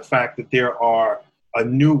encouraged by the fact that there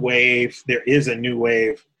is a new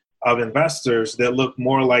wave of investors that look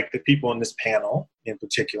more like the people in this panel in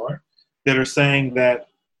particular, that are saying that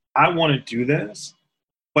I want to do this,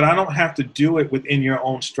 but I don't have to do it within your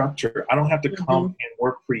own structure. I don't have to come and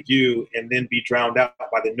work for you and then be drowned out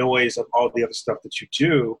by the noise of all the other stuff that you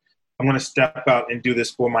do. I'm going to step out and do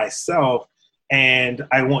this for myself. And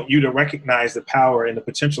I want you to recognize the power and the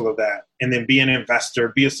potential of that, and then be an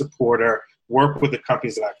investor, be a supporter, work with the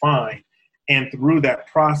companies that I find. And through that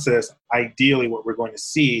process, ideally what we're going to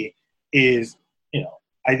see is,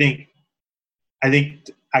 I think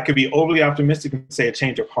I could be overly optimistic and say a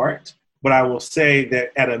change of heart, but I will say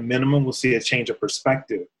that at a minimum, we'll see a change of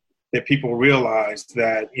perspective, that people realize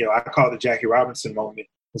that, I call it the Jackie Robinson moment.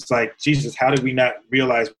 It's like, Jesus, how did we not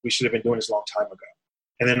realize we should have been doing this a long time ago?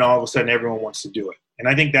 And then all of a sudden, everyone wants to do it. And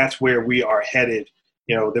I think that's where we are headed.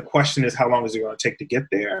 The question is, how long is it going to take to get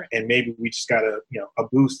there? And maybe we just got a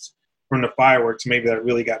boost from the fireworks. Maybe that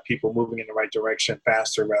really got people moving in the right direction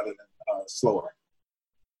faster rather than slower.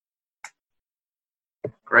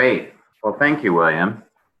 Great. Well, thank you, William.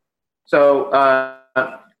 So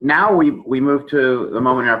now we move to the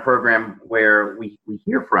moment in our program where we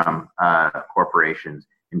hear from corporations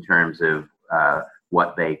in terms of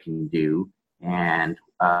what they can do and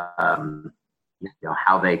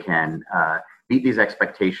how they can meet these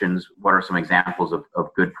expectations. What are some examples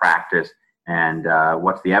of good practice, and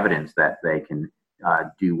what's the evidence that they can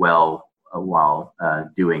do well while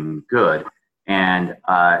doing good? And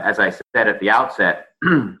as I said at the outset,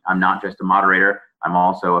 I'm not just a moderator, I'm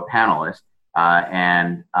also a panelist.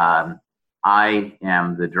 And I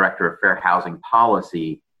am the Director of Fair Housing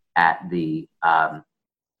Policy at the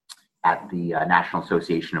National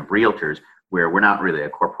Association of Realtors, where we're not really a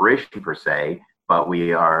corporation per se, but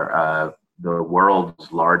we are the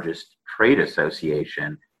world's largest trade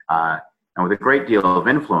association, and with a great deal of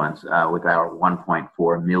influence with our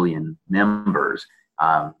 1.4 million members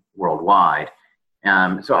worldwide.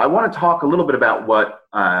 So I want to talk a little bit about what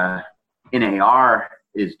NAR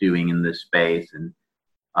is doing in this space, and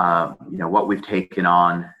what we've taken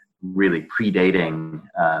on, really predating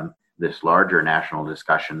this larger national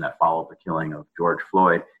discussion that followed the killing of George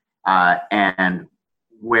Floyd, and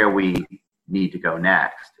where we need to go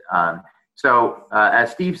next. So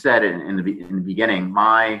as Steve said in the beginning,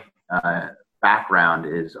 my background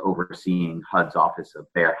is overseeing HUD's Office of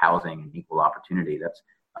Fair Housing and Equal Opportunity. That's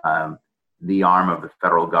the arm of the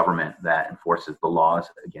federal government that enforces the laws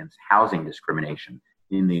against housing discrimination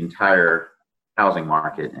in the entire housing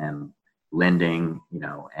market, and lending,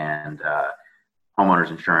 and homeowners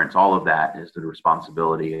insurance. All of that is the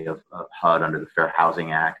responsibility of HUD under the Fair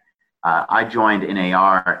Housing Act. I joined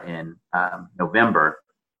NAR in November,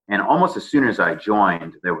 and almost as soon as I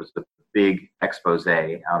joined, there was the big expose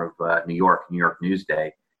out of New York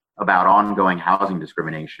Newsday, about ongoing housing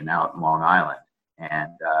discrimination out in Long Island.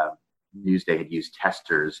 And Newsday had used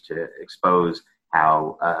testers to expose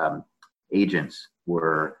how agents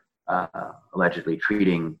were allegedly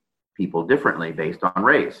treating people differently based on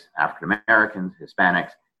race, African Americans,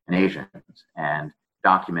 Hispanics, and Asians, and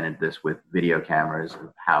documented this with video cameras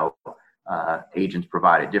of how agents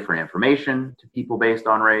provided different information to people based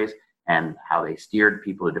on race, and how they steered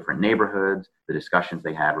people to different neighborhoods, the discussions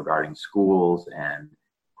they had regarding schools and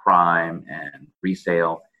crime and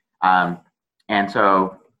resale. And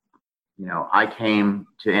so, I came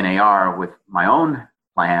to NAR with my own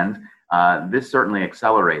plans. This certainly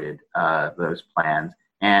accelerated those plans.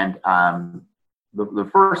 And the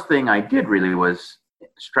first thing I did really was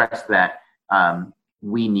stress that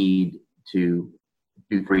we need to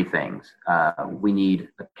do three things. We need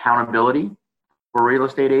accountability for real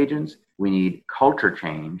estate agents. We need culture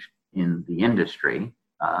change in the industry,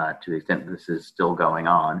 to the extent that this is still going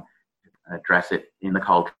on, address it in the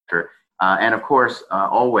culture. And of course,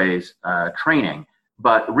 always training.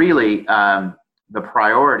 But really, the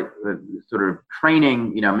priority, sort of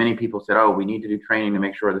training, many people said, we need to do training to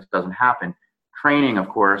make sure this doesn't happen. Training, of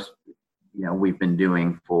course, we've been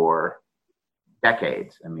doing for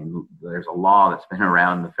decades. I mean, there's a law that's been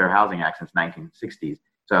around, the Fair Housing Act, since 1960s.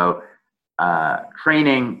 So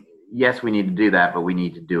training, yes, we need to do that, but we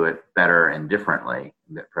need to do it better and differently.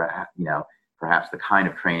 That perhaps the kind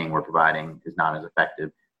of training we're providing is not as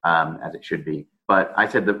effective as it should be. But I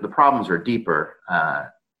said that the problems are deeper.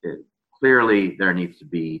 Clearly, there needs to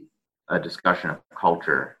be a discussion of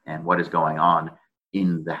culture and what is going on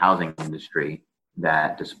in the housing industry,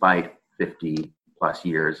 that despite 50 plus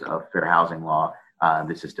years of fair housing law,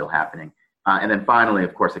 this is still happening. And then finally,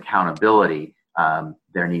 of course, accountability.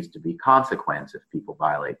 There needs to be consequence if people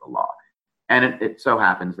violate the law. And it so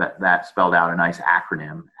happens that spelled out a nice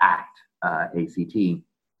acronym, ACT, ACT,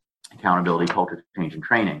 Accountability, Culture Change, and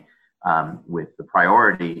Training, with the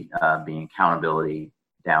priority being accountability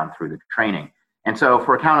down through the training. And so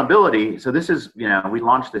for accountability, so this is, we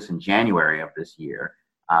launched this in January of this year.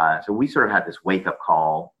 So we sort of had this wake-up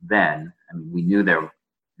call then. I mean, we knew there,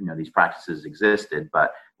 these practices existed,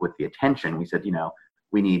 but with the attention, we said,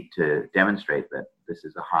 we need to demonstrate that this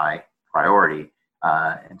is a high priority.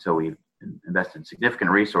 And so we've invested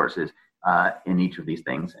significant resources in each of these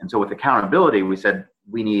things. And so with accountability, we said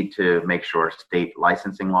we need to make sure state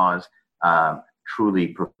licensing laws truly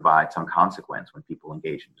provide some consequence when people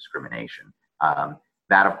engage in discrimination.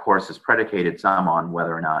 That, of course, is predicated some on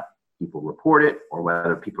whether or not people report it or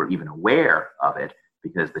whether people are even aware of it,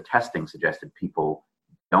 because the testing suggested people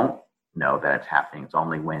don't know that it's happening. It's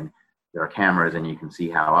only when there are cameras and you can see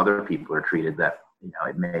how other people are treated that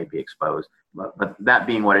it may be exposed. But that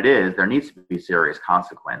being what it is, there needs to be serious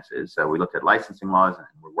consequences. So we looked at licensing laws, and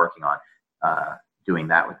we're working on doing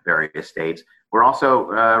that with various states. We're also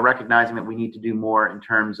recognizing that we need to do more in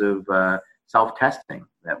terms of self-testing,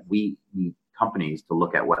 that we need companies to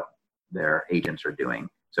look at what their agents are doing.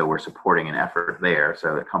 So we're supporting an effort there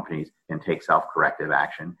so that companies can take self-corrective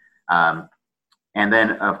action. And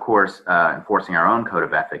then, of course, enforcing our own code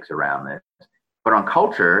of ethics around this. But on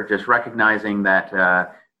culture, just recognizing that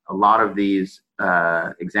a lot of these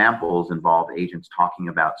examples involve agents talking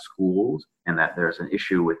about schools, and that there's an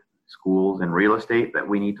issue with schools and real estate that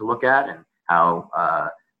we need to look at, and how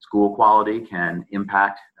school quality can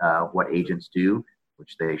impact what agents do,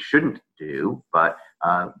 which they shouldn't do, but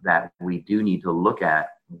that we do need to look at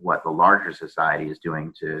what the larger society is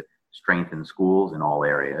doing to strengthen schools in all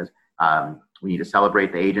areas. We need to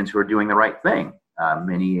celebrate the agents who are doing the right thing.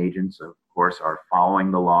 Many agents, of course, are following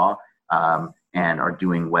the law and are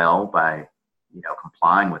doing well by,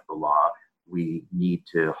 complying with the law. We need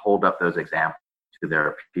to hold up those examples to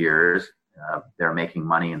their peers. They're making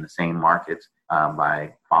money in the same markets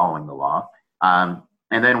by following the law.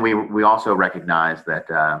 And then we also recognize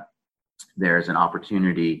that there's an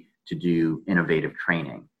opportunity to do innovative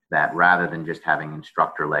training, that rather than just having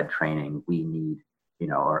instructor-led training, we need,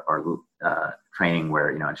 training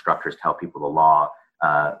where, instructors tell people the law.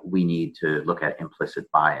 We need to look at implicit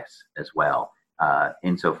bias as well.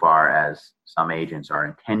 Insofar as some agents are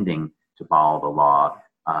intending to follow the law,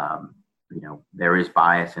 there is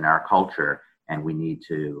bias in our culture, and we need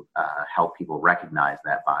to help people recognize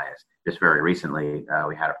that bias. Just very recently,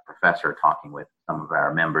 we had a professor talking with some of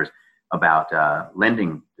our members about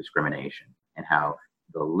lending discrimination and how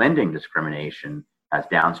the lending discrimination has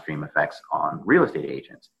downstream effects on real estate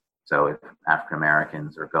agents. So if African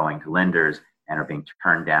Americans are going to lenders and are being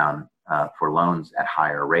turned down for loans at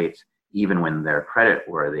higher rates, even when they're credit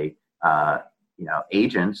worthy,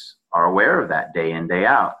 agents are aware of that day in, day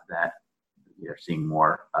out, that you're seeing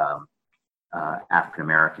more African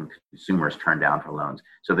American consumers turned down for loans.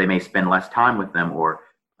 So they may spend less time with them or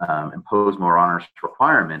impose more onerous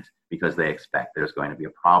requirements because they expect there's going to be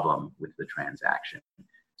a problem with the transaction.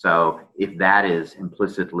 So if that is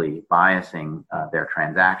implicitly biasing their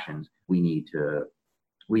transactions, we need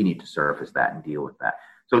to surface that and deal with that.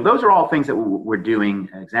 So those are all things that we're doing,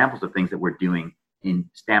 examples of things that we're doing in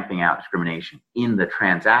stamping out discrimination in the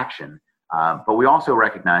transaction. But we also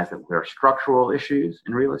recognize that there are structural issues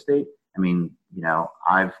in real estate. I mean,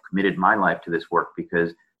 I've committed my life to this work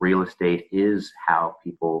because real estate is how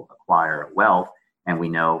people acquire wealth. And we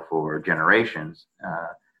know for generations,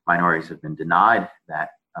 minorities have been denied that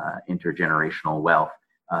intergenerational wealth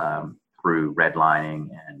through redlining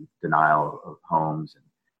and denial of homes.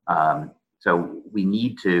 So we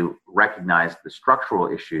need to recognize the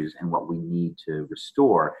structural issues and what we need to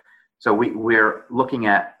restore. So we're looking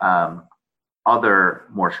at other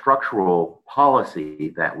more structural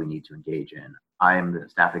policy that we need to engage in. I am the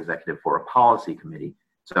staff executive for a policy committee.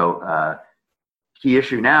 So key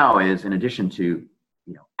issue now is, in addition to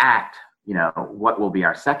ACT, what will be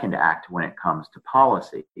our second act when it comes to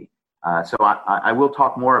policy. So I will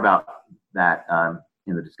talk more about that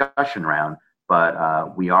in the discussion round,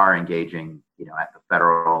 but we are engaging, at the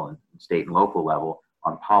federal and state and local level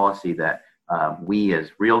on policy that we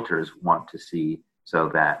as realtors want to see, so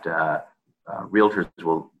that realtors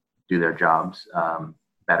will do their jobs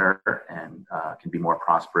better and can be more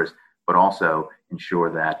prosperous, but also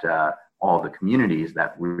ensure that all the communities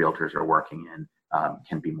that realtors are working in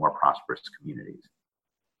can be more prosperous communities.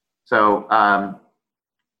 So,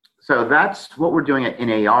 so that's what we're doing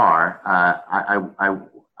in AR.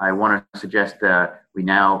 I want to suggest we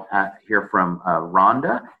now hear from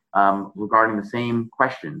Rhonda regarding the same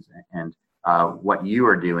questions and what you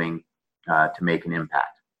are doing to make an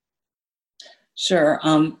impact. Sure.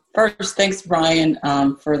 First, thanks, Brian,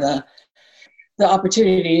 for the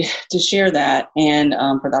opportunity to share that, and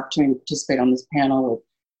for the opportunity to participate on this panel with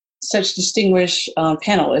such distinguished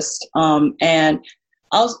panelists. And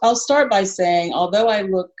I'll start by saying, although I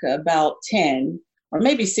look about 10 or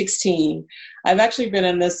maybe 16, I've actually been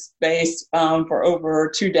in this space for over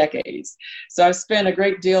 2 decades. So I've spent a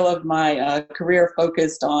great deal of my career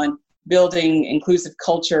focused on building inclusive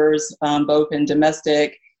cultures, both in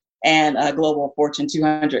domestic and global Fortune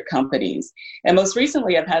 200 companies. And most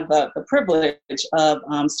recently, I've had the privilege of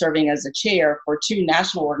serving as a chair for 2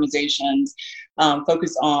 national organizations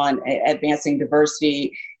focused on advancing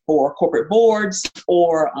diversity for corporate boards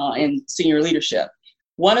or in senior leadership.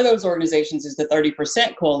 One of those organizations is the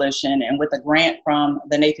 30% Coalition, and with a grant from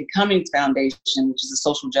the Nathan Cummings Foundation, which is a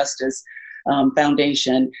social justice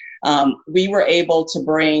foundation, we were able to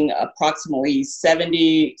bring approximately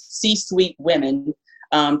 70 C-suite women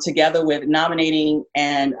together with nominating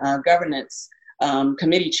and governance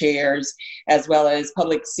committee chairs, as well as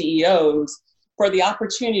public CEOs, for the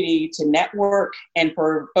opportunity to network and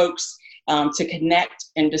for folks to connect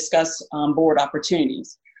and discuss board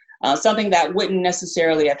opportunities. Something that wouldn't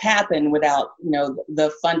necessarily have happened without,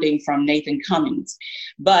 the funding from Nathan Cummings.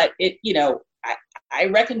 But I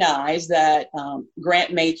recognize that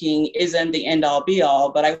grant making isn't the end all be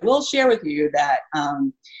all, but I will share with you that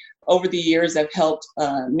over the years, I've helped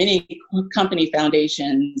many company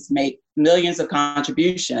foundations make millions of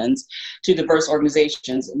contributions to diverse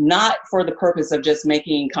organizations, not for the purpose of just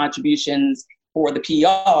making contributions for the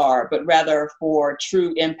PR, but rather for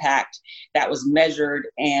true impact that was measured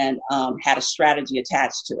and had a strategy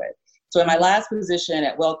attached to it. So in my last position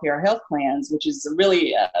at WellCare Health Plans, which is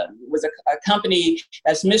really was a company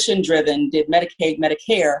that's mission driven, did Medicaid,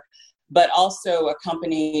 Medicare, but also a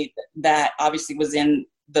company that obviously was in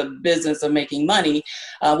the business of making money,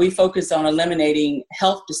 we focused on eliminating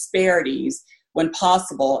health disparities when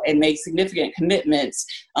possible and make significant commitments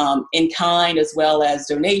in kind as well as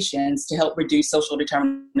donations to help reduce social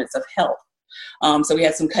determinants of health. So we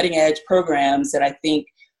had some cutting edge programs that I think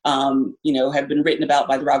have been written about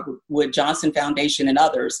by the Robert Wood Johnson Foundation and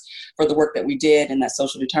others for the work that we did in that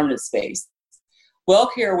social determinant space.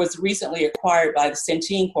 WellCare was recently acquired by the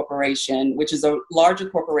Centene Corporation, which is a larger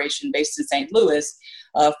corporation based in St. Louis,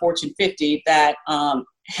 Fortune 50, that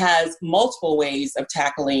has multiple ways of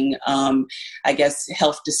tackling,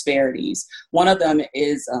 health disparities. One of them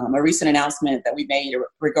is a recent announcement that we made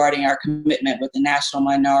regarding our commitment with the National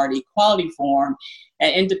Minority Equality Forum,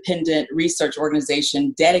 an independent research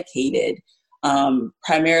organization dedicated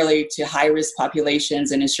primarily to high-risk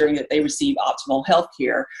populations and ensuring that they receive optimal health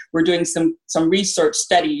care. We're doing some research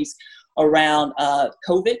studies around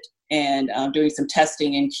COVID and doing some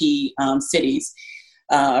testing in key cities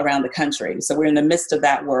around the country. So we're in the midst of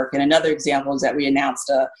that work. And another example is that we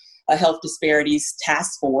announced a health disparities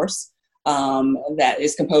task force that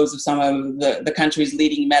is composed of some of the country's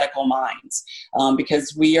leading medical minds,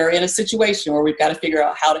 because we are in a situation where we've got to figure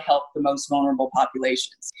out how to help the most vulnerable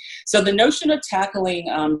populations. So the notion of tackling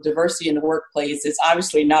diversity in the workplace is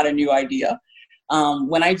obviously not a new idea.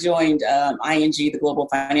 When I joined ING, the global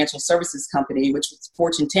financial services company, which was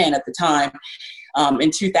Fortune 10 at the time,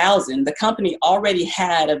 in 2000, the company already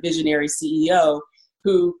had a visionary CEO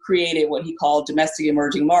who created what he called domestic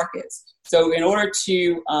emerging markets. So in order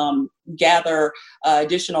to gather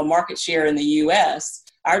additional market share in the U.S.,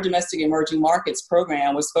 our domestic emerging markets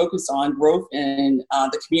program was focused on growth in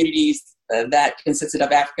the communities that consisted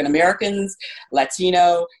of African Americans,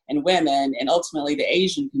 Latino, and women, and ultimately the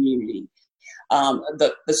Asian community.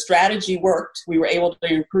 The strategy worked. We were able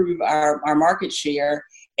to improve our market share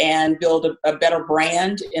and build a better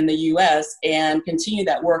brand in the U.S. and continue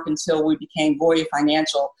that work until we became Voya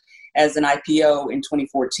Financial as an IPO in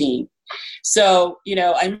 2014. So,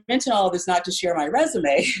 I mention all of this not to share my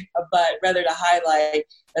resume, but rather to highlight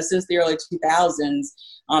that since the early 2000s,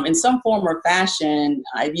 in some form or fashion,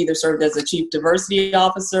 I've either served as a chief diversity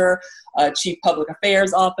officer, a chief public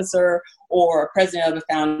affairs officer, or a president of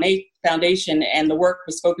a foundation, and the work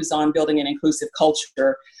was focused on building an inclusive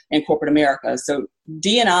culture in corporate America. So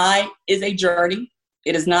D&I is a journey.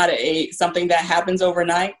 It is not something that happens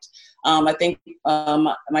overnight. I think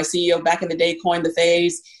my CEO back in the day coined the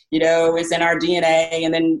phrase, it's in our DNA,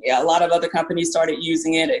 and then a lot of other companies started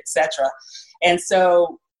using it, et cetera. And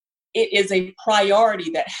so it is a priority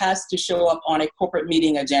that has to show up on a corporate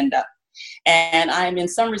meeting agenda. And I'm in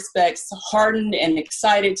some respects heartened and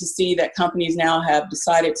excited to see that companies now have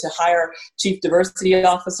decided to hire chief diversity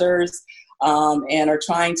officers and are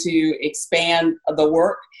trying to expand the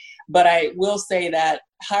work. But I will say that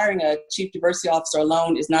hiring a chief diversity officer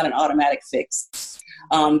alone is not an automatic fix.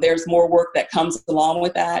 There's more work that comes along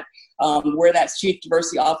with that. Where that chief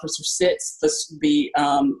diversity officer sits, the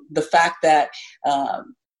fact that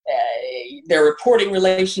their reporting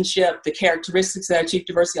relationship, the characteristics that a chief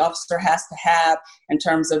diversity officer has to have in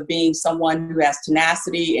terms of being someone who has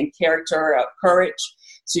tenacity and character, courage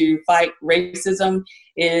to fight racism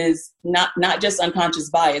is not just unconscious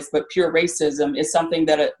bias, but pure racism is something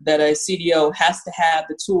that a CDO has to have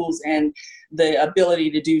the tools and the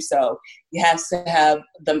ability to do so. He has to have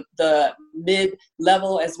the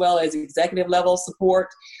mid-level as well as executive level support.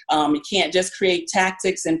 You can't just create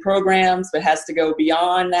tactics and programs, but has to go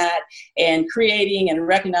beyond that. And creating and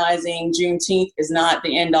recognizing Juneteenth is not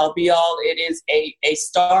the end-all be-all. It is a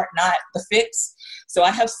start, not the fix. So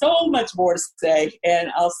I have so much more to say,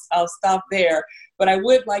 and I'll stop there. But I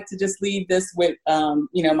would like to just leave this with,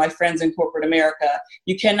 my friends in corporate America.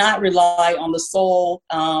 You cannot rely on the sole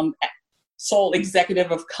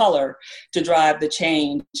executive of color to drive the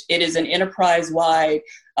change. It is an enterprise-wide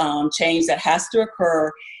change that has to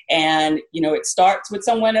occur. And, it starts with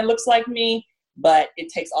someone that looks like me, but it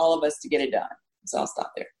takes all of us to get it done. So I'll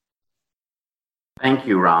stop there. Thank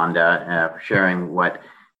you, Rhonda, for sharing what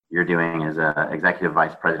you're doing as Executive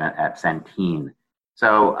Vice President at Centene.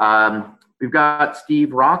 So we've got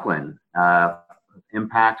Steve Rockland,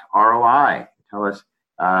 Impact ROI. Tell us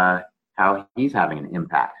how he's having an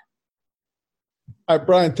impact. All right,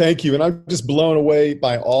 Brian, thank you. And I'm just blown away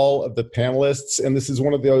by all of the panelists. And this is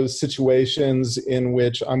one of those situations in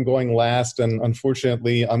which I'm going last, and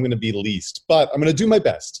unfortunately, I'm going to be least. But I'm going to do my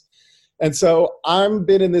best. And so I've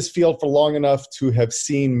been in this field for long enough to have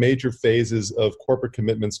seen major phases of corporate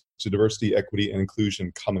commitments to diversity, equity, and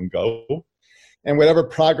inclusion come and go. And whatever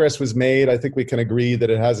progress was made, I think we can agree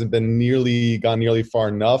that it hasn't been gone nearly far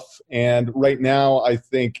enough. And right now, I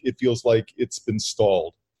think it feels like it's been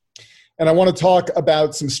stalled. And I want to talk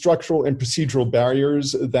about some structural and procedural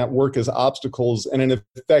barriers that work as obstacles and in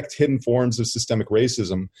effect hidden forms of systemic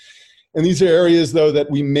racism. And these are areas, though,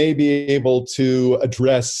 that we may be able to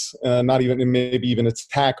address, maybe even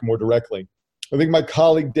attack more directly. I think my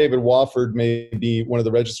colleague David Wofford may be one of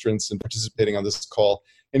the registrants and participating on this call.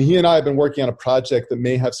 And he and I have been working on a project that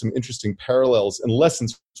may have some interesting parallels and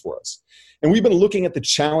lessons for us. And we've been looking at the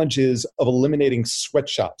challenges of eliminating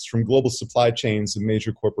sweatshops from global supply chains of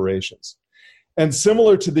major corporations. And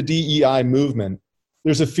similar to the DEI movement,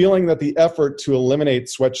 there's a feeling that the effort to eliminate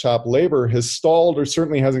sweatshop labor has stalled or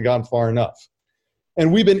certainly hasn't gone far enough.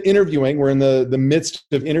 And we're in the midst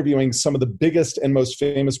of interviewing some of the biggest and most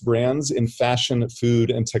famous brands in fashion, food,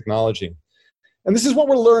 and technology. And this is what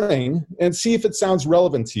we're learning, and see if it sounds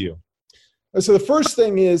relevant to you. So the first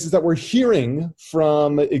thing is that we're hearing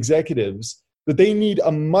from executives that they need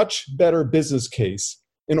a much better business case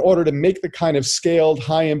in order to make the kind of scaled,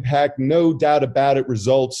 high impact, no doubt about it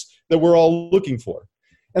results that we're all looking for.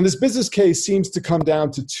 And this business case seems to come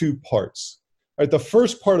down to two parts. Right, the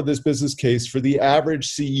first part of this business case for the average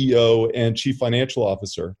CEO and chief financial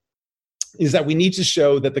officer is that we need to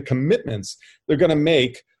show that the commitments they're going to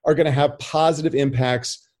make are going to have positive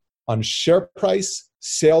impacts on share price,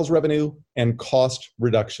 sales revenue, and cost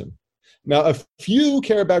reduction. Now, a few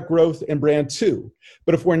care about growth and brand too,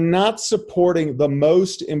 but if we're not supporting the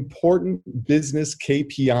most important business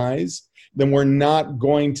KPIs, then we're not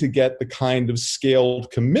going to get the kind of scaled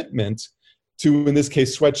commitment to, in this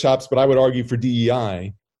case, sweatshops, but I would argue for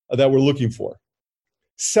DEI, that we're looking for.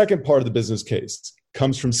 Second part of the business case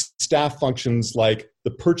comes from staff functions like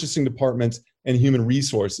the purchasing department and human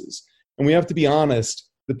resources. And we have to be honest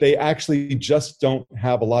that they actually just don't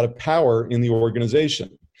have a lot of power in the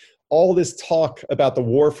organization. All this talk about the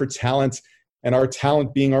war for talent and our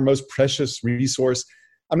talent being our most precious resource,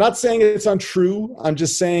 I'm not saying it's untrue. I'm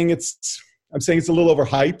just saying it's a little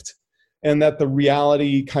overhyped, and that the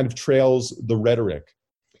reality kind of trails the rhetoric.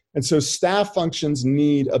 And so staff functions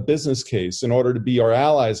need a business case in order to be our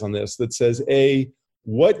allies on this that says, A,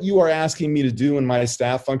 what you are asking me to do in my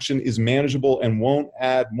staff function is manageable and won't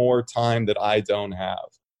add more time that I don't have.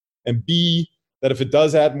 And B, that if it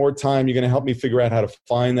does add more time, you're going to help me figure out how to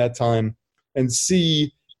find that time. And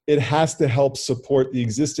C, it has to help support the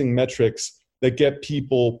existing metrics that get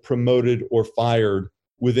people promoted or fired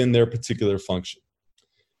within their particular function.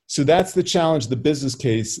 So that's the challenge, the business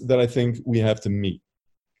case that I think we have to meet.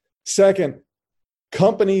 Second,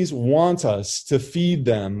 companies want us to feed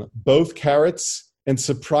them both carrots, and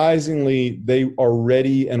surprisingly, they are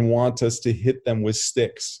ready and want us to hit them with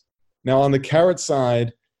sticks. Now, on the carrot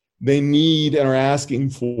side, they need and are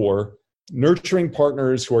asking for nurturing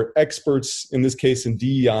partners who are experts, in this case in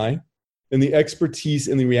DEI, and the expertise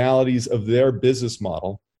in the realities of their business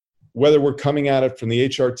model, whether we're coming at it from the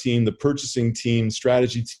HR team, the purchasing team,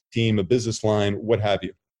 strategy team, a business line, what have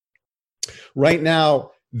you. Right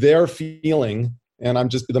now, they're feeling, and I'm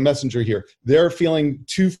just the messenger here, they're feeling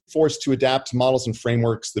too forced to adapt to models and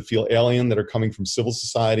frameworks that feel alien, that are coming from civil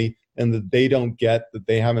society, and that they don't get, that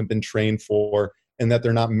they haven't been trained for, and that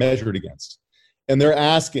they're not measured against. And they're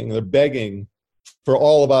asking, they're begging for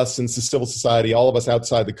all of us in civil society, all of us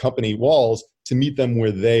outside the company walls, to meet them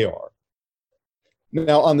where they are.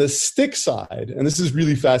 Now, on the stick side, and this is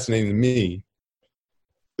really fascinating to me,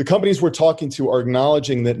 the companies we're talking to are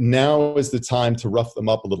acknowledging that now is the time to rough them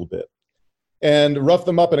up a little bit. And rough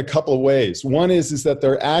them up in a couple of ways. One is that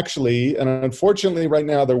they're actually, and unfortunately right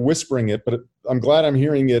now they're whispering it, but I'm glad I'm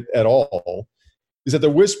hearing it at all, is that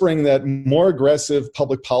they're whispering that more aggressive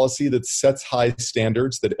public policy that sets high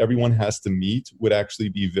standards that everyone has to meet would actually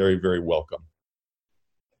be very, very welcome.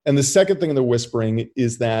 And the second thing they're whispering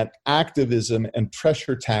is that activism and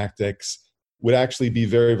pressure tactics would actually be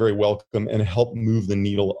very, very welcome and help move the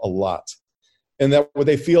needle a lot. And that what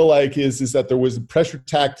they feel like is that there was pressure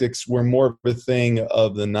tactics were more of a thing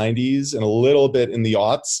of the 90s and a little bit in the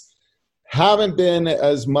aughts. Haven't been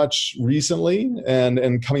as much recently,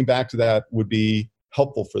 and coming back to that would be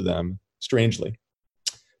helpful for them, strangely.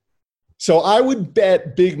 So I would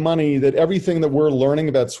bet big money that everything that we're learning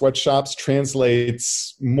about sweatshops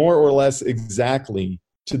translates more or less exactly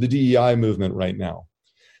to the DEI movement right now.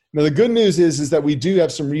 Now, the good news is that we do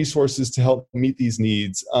have some resources to help meet these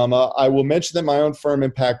needs. I will mention that my own firm,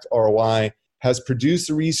 Impact ROI, has produced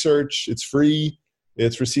the research. It's free.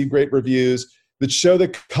 It's received great reviews that show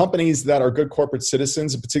that companies that are good corporate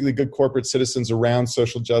citizens, and particularly good corporate citizens around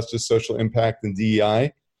social justice, social impact, and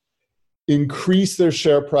DEI, increase their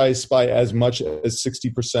share price by as much as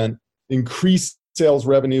 60%, increase sales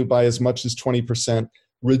revenue by as much as 20%,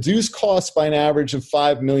 reduce costs by an average of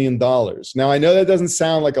 $5 million. Now, I know that doesn't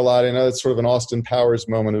sound like a lot. I know that's sort of an Austin Powers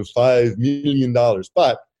moment of $5 million,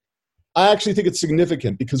 but I actually think it's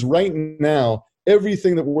significant because right now,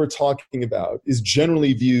 everything that we're talking about is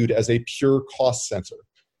generally viewed as a pure cost center.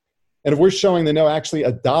 And if we're showing that no, actually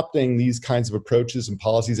adopting these kinds of approaches and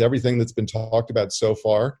policies, everything that's been talked about so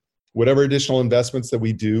far, whatever additional investments that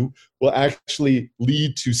we do will actually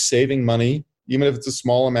lead to saving money, even if it's a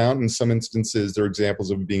small amount. In some instances, there are examples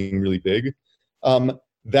of being really big.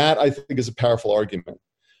 That, I think, is a powerful argument.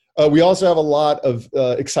 We also have a lot of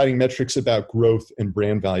exciting metrics about growth and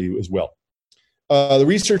brand value as well. The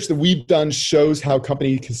research that we've done shows how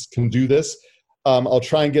companies can do this. I'll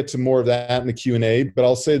try and get to more of that in the Q&A, but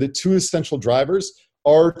I'll say that two essential drivers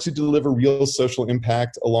are to deliver real social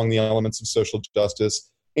impact along the elements of social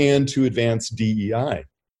justice and to advance DEI.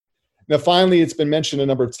 Now, finally, it's been mentioned a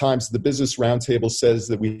number of times, the Business Roundtable says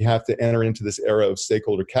that we have to enter into this era of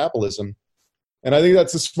stakeholder capitalism. And I think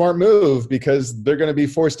that's a smart move because they're going to be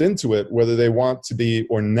forced into it, whether they want to be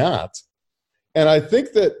or not. And I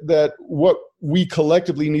think that what we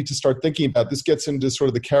collectively need to start thinking about, this gets into sort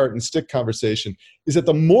of the carrot and stick conversation, is that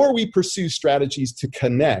the more we pursue strategies to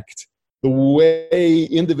connect the way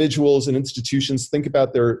individuals and institutions think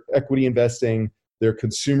about their equity investing, their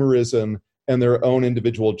consumerism, and their own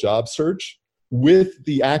individual job search with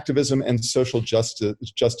the activism and social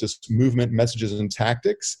justice movement messages and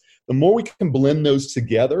tactics, the more we can blend those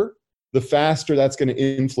together, the faster that's going to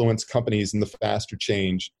influence companies and the faster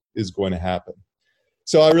change is going to happen.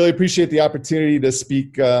 So I really appreciate the opportunity to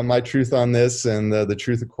speak my truth on this and the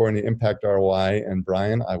truth according to Impact ROI. And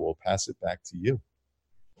Brian, I will pass it back to you.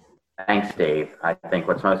 Thanks, Dave. I think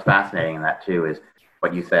what's most fascinating in that too is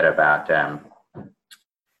what you said about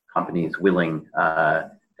companies willing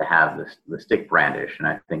to have the stick brandish, and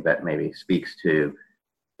I think that maybe speaks to,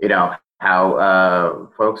 how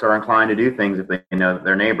folks are inclined to do things if they know that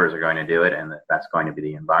their neighbors are going to do it, and that's going to be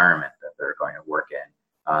the environment that they're going to work in.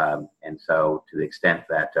 And so, to the extent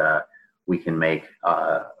that we can make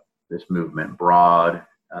this movement broad,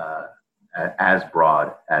 as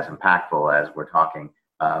impactful as we're talking,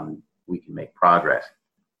 we can make progress.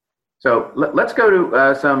 So let's go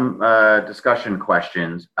to some discussion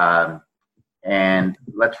questions, and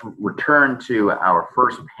let's return to our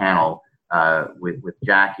first panel with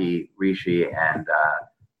Jackie, Rishi, and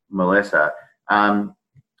Melissa.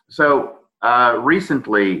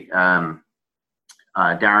 Recently,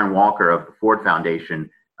 Darren Walker of the Ford Foundation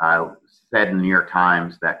said in the New York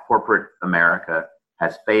Times that corporate America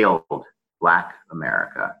has failed Black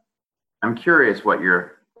America. I'm curious what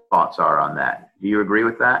your thoughts are on that. Do you agree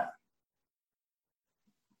with that?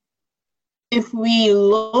 If we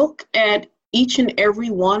look at each and every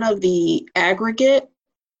one of the aggregate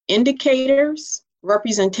indicators,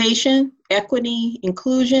 representation, equity,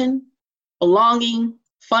 inclusion, belonging,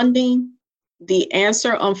 funding, The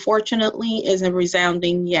answer, unfortunately, is a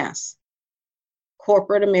resounding yes.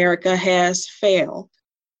 Corporate America has failed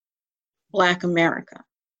Black America.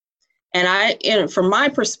 And from my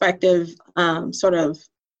perspective, sort of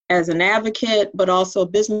as an advocate, but also a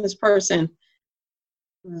business person,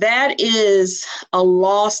 that is a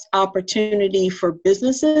lost opportunity for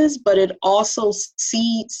businesses, but it also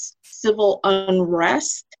seeds civil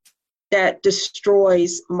unrest that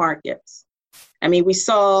destroys markets. I mean, we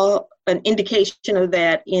saw an indication of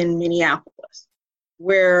that in Minneapolis,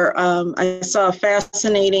 where I saw a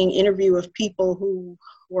fascinating interview of people who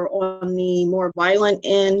were on the more violent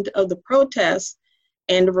end of the protest.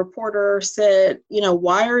 And the reporter said,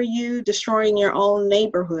 why are you destroying your own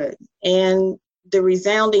neighborhood? And the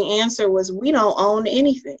resounding answer was, we don't own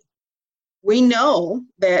anything. We know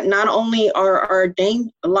that not only are our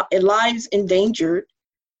lives endangered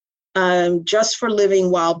just for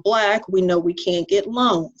living while Black, we know we can't get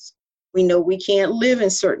loans. We know we can't live in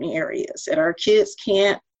certain areas, that our kids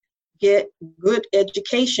can't get good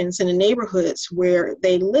educations in the neighborhoods where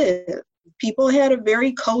they live. People had a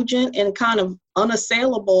very cogent and kind of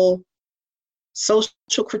unassailable social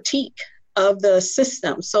critique of the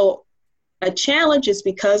system. So a challenge is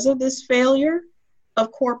because of this failure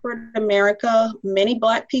of corporate America, many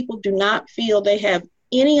Black people do not feel they have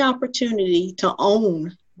any opportunity to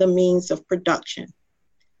own the means of production.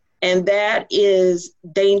 And that is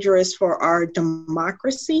dangerous for our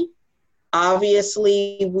democracy.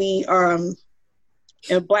 Obviously, we are,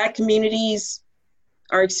 Black communities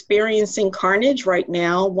are experiencing carnage right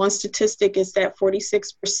now. One statistic is that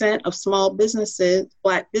 46% of small businesses,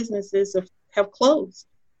 Black businesses, have closed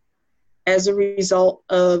as a result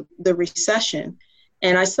of the recession.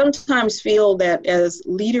 And I sometimes feel that as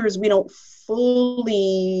leaders, we don't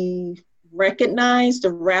fully recognize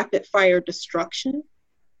the rapid fire destruction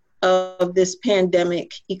of this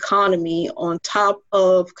pandemic economy on top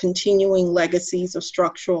of continuing legacies of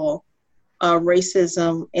structural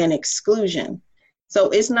racism and exclusion. So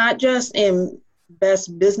it's not just in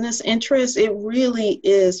best business interests, it really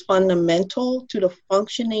is fundamental to the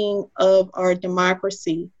functioning of our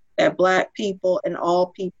democracy that Black people and all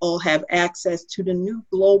people have access to the new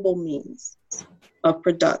global means of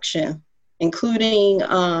production, including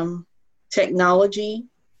technology,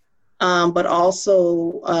 but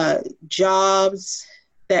also jobs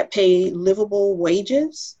that pay livable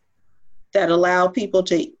wages, that allow people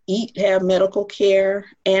to eat, have medical care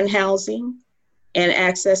and housing, and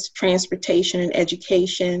access to transportation and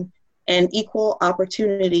education, and equal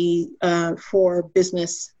opportunity for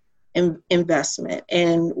business investment.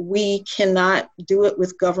 And we cannot do it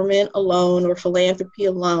with government alone or philanthropy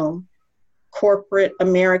alone. Corporate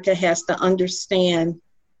America has to understand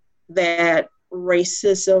that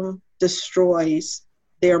racism destroys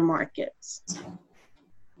their markets.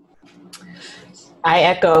 I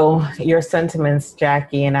echo your sentiments,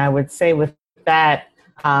 Jackie, and I would say with that,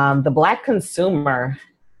 the Black consumer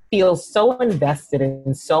feels so invested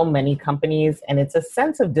in so many companies, and it's a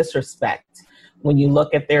sense of disrespect when you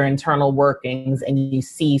look at their internal workings and you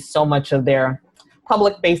see so much of their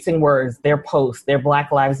public-facing words, their posts, their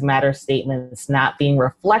Black Lives Matter statements not being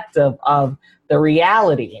reflective of the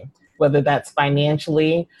reality, whether that's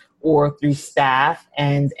financially or through staff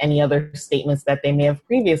and any other statements that they may have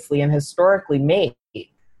previously and historically made.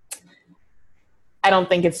 I don't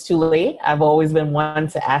think it's too late. I've always been one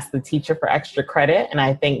to ask the teacher for extra credit, and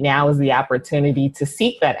I think now is the opportunity to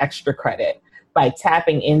seek that extra credit by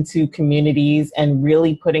tapping into communities and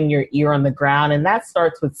really putting your ear on the ground, and that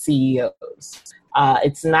starts with CEOs.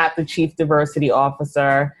 It's not the chief diversity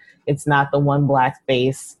officer. It's not the one Black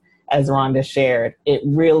face, as Rhonda shared. It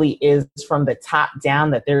really is from the top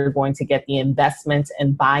down that they're going to get the investment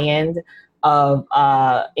and buy-in of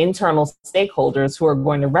internal stakeholders who are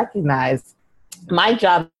going to recognize my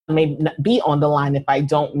job may be on the line if I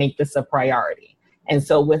don't make this a priority. And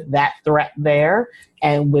so with that threat there,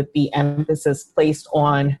 and with the emphasis placed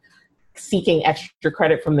on seeking extra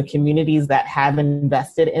credit from the communities that have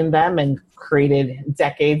invested in them and created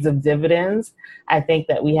decades of dividends, I think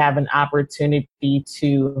that we have an opportunity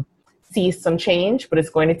to see some change, but it's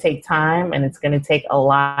going to take time, and it's going to take a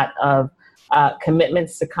lot of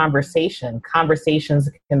commitments to conversation. Conversations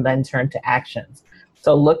can then turn to actions.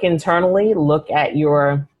 So look internally, look at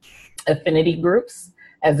your affinity groups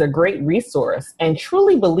as a great resource, and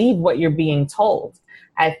truly believe what you're being told.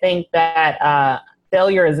 I think that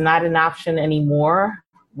failure is not an option anymore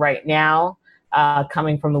right now.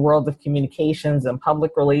 Coming from the world of communications and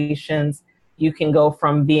public relations, you can go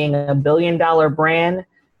from being a $1 billion brand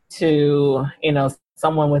to,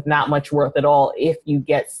 someone with not much worth at all if you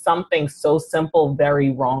get something so simple very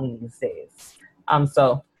wrong these days.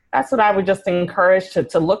 So That's what I would just encourage,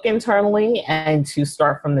 to look internally and to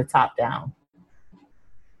start from the top down.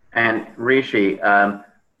 And Rishi,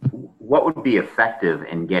 what would be effective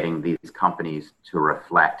in getting these companies to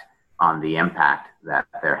reflect on the impact that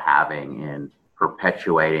they're having in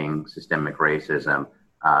perpetuating systemic racism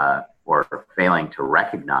or failing to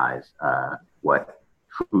recognize what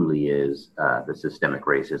truly is the systemic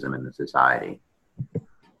racism in the society?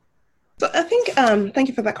 So I think, thank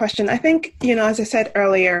you for that question. I think, as I said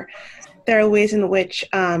earlier, there are ways in which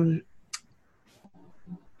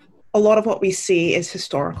a lot of what we see is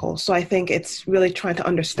historical. So I think it's really trying to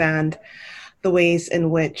understand the ways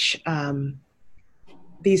in which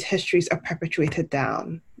these histories are perpetuated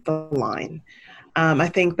down the line. I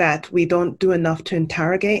think that we don't do enough to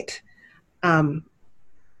interrogate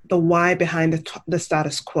the why behind the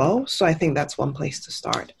status quo. So I think that's one place to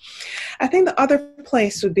start. I think the other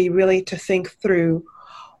place would be really to think through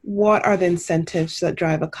what are the incentives that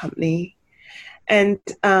drive a company. And,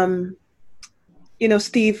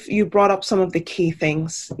 Steve, you brought up some of the key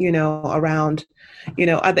things, around,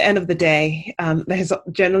 at the end of the day, there has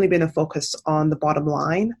generally been a focus on the bottom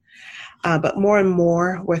line. But more and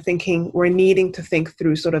more, we're needing to think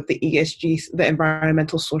through sort of the ESG, the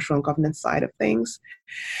environmental, social, and governance side of things.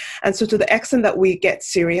 And so to the extent that we get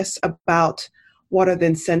serious about what are the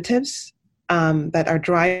incentives that are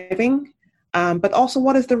driving, but also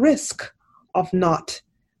what is the risk of not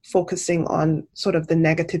focusing on sort of the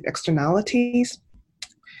negative externalities,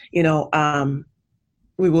 we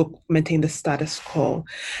will maintain the status quo.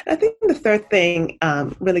 I think the third thing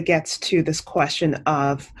really gets to this question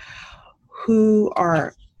of who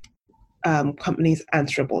are companies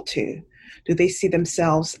answerable to? Do they see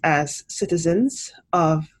themselves as citizens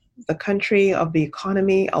of the country, of the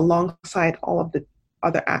economy, alongside all of the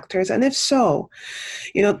other actors? And if so,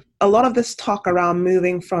 a lot of this talk around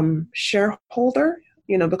moving from shareholder,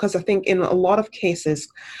 because I think in a lot of cases,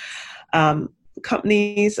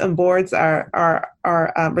 companies and boards are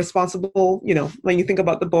responsible. When you think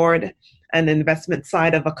about the board and the investment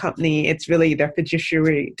side of a company, it's really their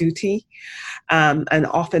fiduciary duty, and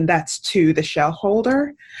often that's to the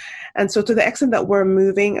shareholder. And so to the extent that we're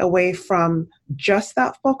moving away from just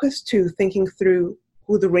that focus to thinking through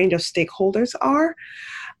who the range of stakeholders are,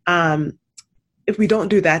 if we don't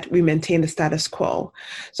do that, we maintain the status quo.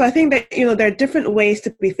 So I think that, there are different ways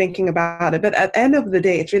to be thinking about it, but at the end of the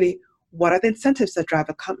day, it's really, what are the incentives that drive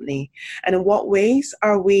a company? And in what ways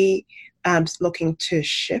are we looking to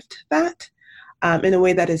shift that in a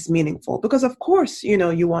way that is meaningful? Because of course,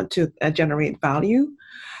 you want to generate value,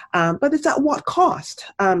 but it's at what cost?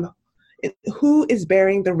 Who is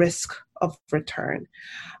bearing the risk of return?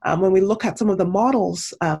 When we look at some of the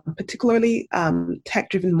models, particularly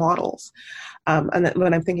tech-driven models, and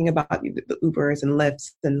when I'm thinking about the Ubers and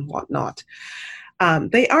Lyfts and whatnot,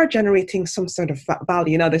 they are generating some sort of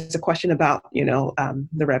value. Now, there's a question about, the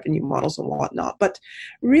revenue models and whatnot, but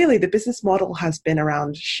really the business model has been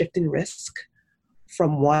around shifting risk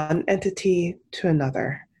from one entity to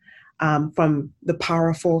another, from the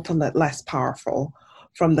powerful to the less powerful,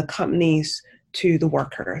 from the companies to the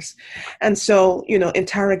workers. And so,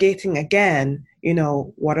 interrogating again,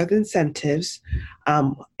 what are the incentives?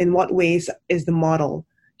 In what ways is the model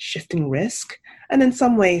shifting risk? And in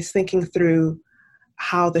some ways, thinking through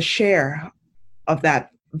how the share of that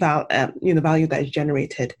value that is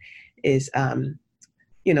generated is, in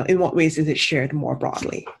what ways is it shared more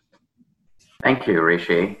broadly? Thank you,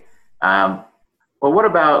 Rishi. Well, what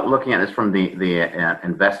about looking at this from the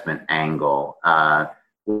investment angle?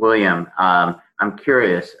 William, I'm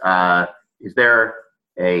curious, is there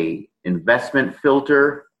a investment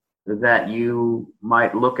filter that you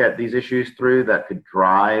might look at these issues through that could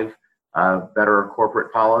drive better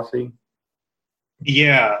corporate policy?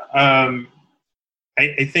 Yeah,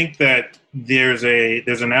 I think that there's a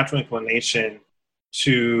natural inclination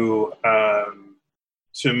to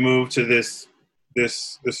move to this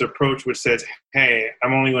approach which says, hey,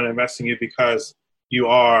 I'm only going to invest in you because you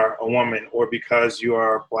are a woman or because you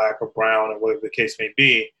are black or brown or whatever the case may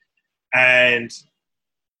be. And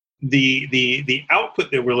the output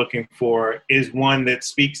that we're looking for is one that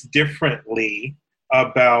speaks differently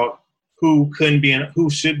about who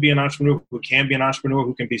should be an entrepreneur, who can be an entrepreneur,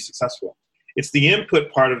 who can be successful. It's the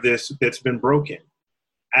input part of this that's been broken.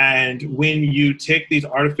 And when you take these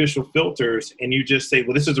artificial filters and you just say,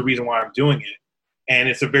 well, this is the reason why I'm doing it, and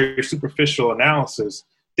it's a very superficial analysis,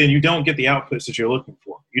 then you don't get the outputs that you're looking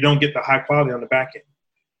for. You don't get the high quality on the back end.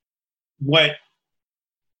 What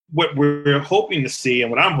we're hoping to see,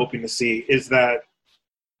 and what I'm hoping to see, is that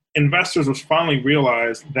investors will finally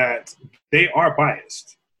realize that they are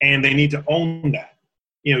biased and they need to own that.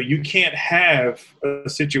 you can't have a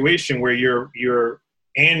situation where you're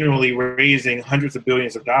annually raising hundreds of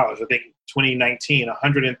billions of dollars. I think 2019,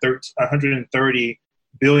 $130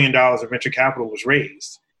 billion of venture capital was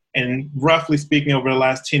raised. And roughly speaking, over the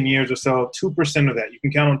last 10 years or so, 2% of that, you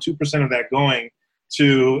can count on 2% of that going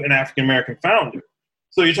to an African-American founder.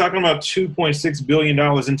 So you're talking about $2.6 billion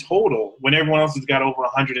in total when everyone else has got over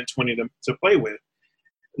 120 to play with,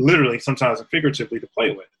 literally, sometimes figuratively to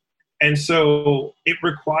play with. And so it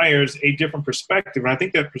requires a different perspective. And I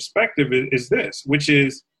think that perspective is this, which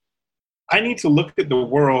is I need to look at the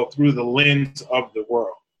world through the lens of the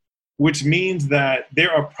world, which means that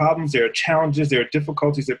there are problems, there are challenges, there are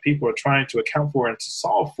difficulties that people are trying to account for and to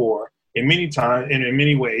solve for in many times and in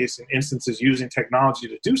many ways, in instances using technology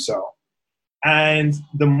to do so. And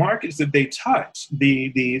the markets that they touch,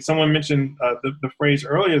 someone mentioned the phrase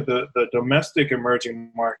earlier, the domestic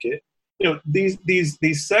emerging market.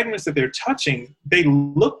 These segments that they're touching, they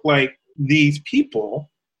look like these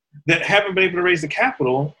people that haven't been able to raise the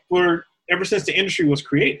capital ever since the industry was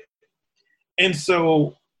created. And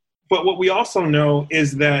so, but what we also know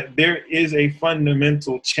is that there is a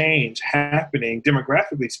fundamental change happening,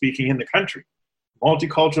 demographically speaking, in the country.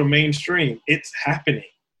 Multicultural mainstream, it's happening.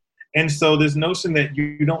 And so this notion that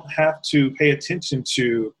you don't have to pay attention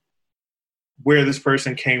to where this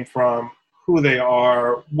person came from, who they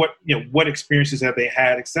are, what experiences have they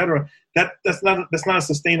had, et cetera, that's not a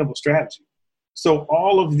sustainable strategy. So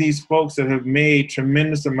all of these folks that have made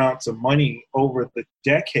tremendous amounts of money over the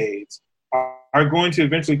decades are going to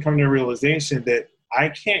eventually come to a realization that I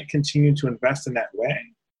can't continue to invest in that way.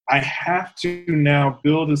 I have to now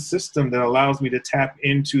build a system that allows me to tap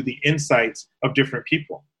into the insights of different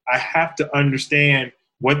people. I have to understand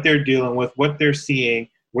what they're dealing with, what they're seeing,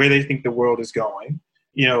 where they think the world is going.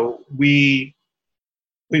 We've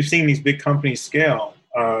seen these big companies scale,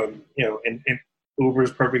 and Uber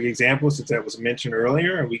is a perfect example, since that was mentioned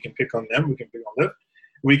earlier, and we can pick on them, we can pick on Lyft,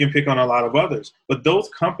 we can pick on a lot of others. But those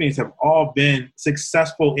companies have all been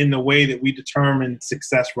successful in the way that we determine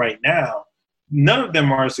success right now. None of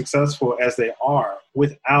them are as successful as they are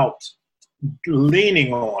without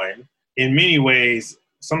leaning on, in many ways,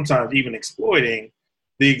 sometimes even exploiting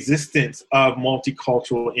the existence of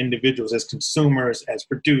multicultural individuals as consumers, as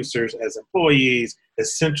producers, as employees, as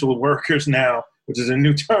essential workers now, which is a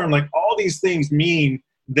new term. Like, all these things mean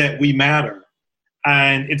that we matter.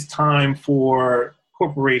 And it's time for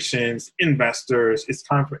corporations, investors, it's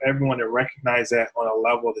time for everyone to recognize that on a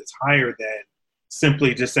level that's higher than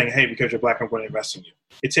simply just saying, hey, because you're Black, I'm going to invest in you.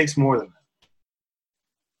 It takes more than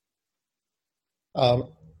that.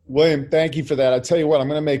 William, thank you for that. I tell you what, I'm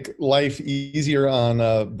going to make life easier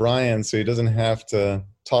on Brian so he doesn't have to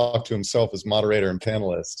talk to himself as moderator and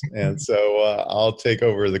panelist. And so I'll take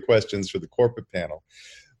over the questions for the corporate panel.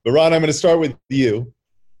 But Ron, I'm going to start with you.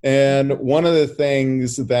 And one of the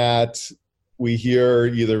things that we hear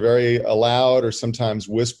either very aloud or sometimes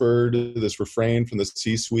whispered, this refrain from the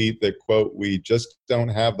C-suite that, quote, we just don't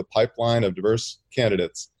have the pipeline of diverse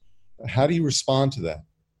candidates. How do you respond to that?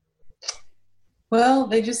 Well,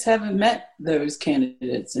 they just haven't met those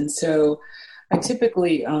candidates. And so I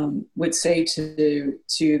typically would say to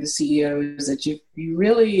the CEOs that you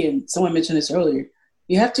really, and someone mentioned this earlier,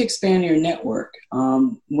 you have to expand your network.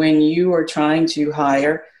 When you are trying to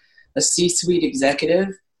hire a C-suite executive,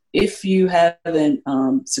 if you haven't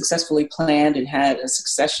successfully planned and had a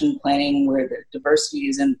succession planning where the diversity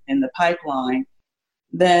is in the pipeline,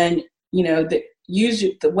 then use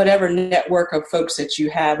whatever network of folks that you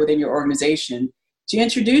have within your organization to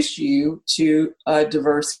introduce you to a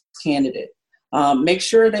diverse candidate. Make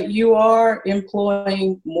sure that you are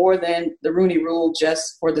employing more than the Rooney Rule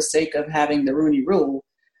just for the sake of having the Rooney Rule,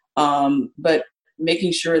 but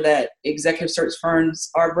making sure that executive search firms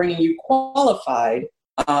are bringing you qualified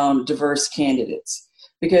diverse candidates.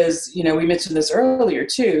 Because, we mentioned this earlier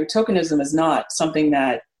too, tokenism is not something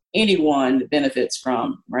that anyone benefits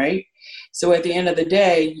from, right? So at the end of the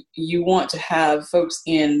day, you want to have folks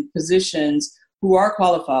in positions who are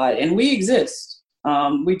qualified, and we exist.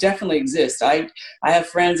 We definitely exist. I have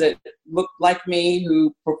friends that look like me,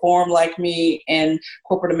 who perform like me in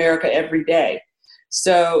corporate America every day.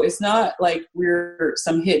 So it's not like we're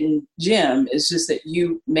some hidden gem. It's just that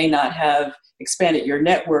you may not have expanded your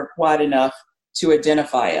network wide enough to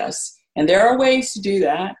identify us. And there are ways to do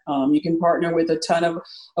that. You can partner with a ton of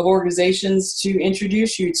organizations to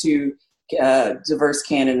introduce you to diverse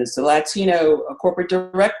candidates. The Latino Corporate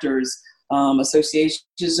Directors Association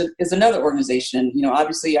is another organization.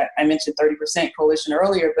 Obviously I mentioned 30% Coalition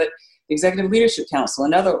earlier, but the Executive Leadership Council,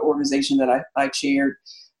 another organization that I chaired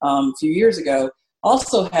a few years ago,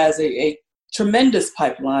 also has a tremendous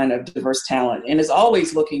pipeline of diverse talent and is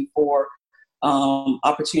always looking for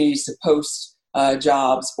opportunities to post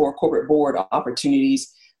jobs or corporate board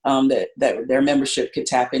opportunities that their membership could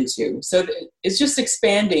tap into. So it's just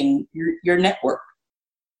expanding your network.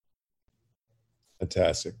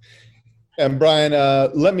 Fantastic. And Brian,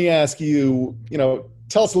 let me ask you,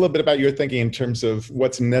 tell us a little bit about your thinking in terms of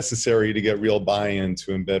what's necessary to get real buy-in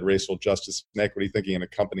to embed racial justice and equity thinking into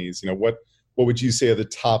companies. What would you say are the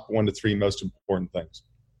top 1 to 3 most important things?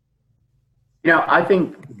 I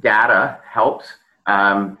think data helps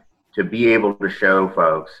to be able to show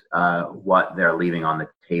folks what they're leaving on the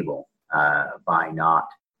table by not,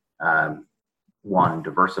 one,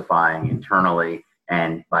 diversifying internally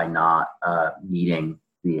and by not meeting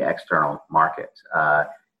the external market.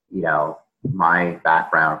 My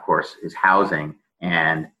background, of course, is housing,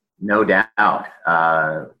 and no doubt,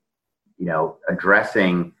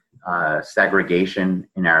 addressing segregation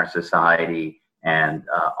in our society and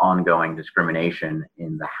ongoing discrimination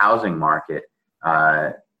in the housing market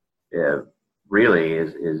really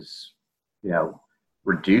is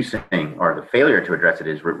reducing, or the failure to address it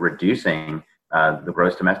is reducing the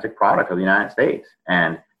gross domestic product of the United States.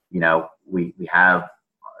 And we have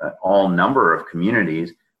all number of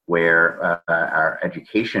communities where our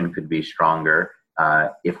education could be stronger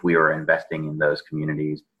if we were investing in those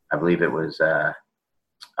communities. I believe it was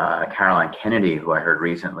Caroline Kennedy who I heard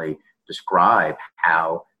recently describe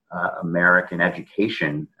how American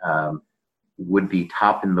education would be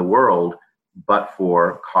top in the world, but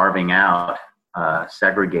for carving out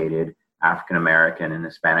segregated African American and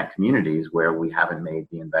Hispanic communities where we haven't made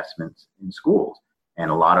the investments in schools.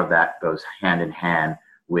 And a lot of that goes hand in hand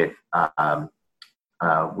with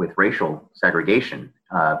racial segregation.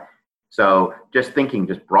 So just thinking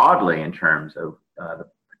just broadly in terms of the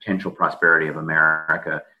potential prosperity of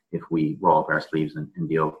America if we roll up our sleeves and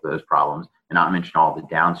deal with those problems, and not mention all the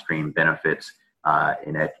downstream benefits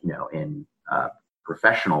in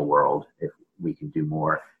professional world if we can do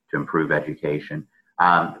more to improve education.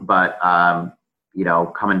 But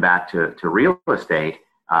coming back to real estate,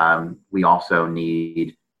 we also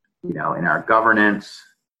need, in our governance,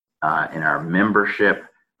 in our membership,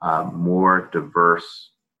 more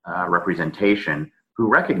diverse representation who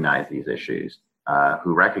recognize these issues,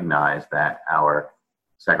 who recognize that our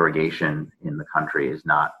segregation in the country is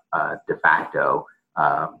not de facto,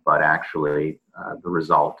 but actually the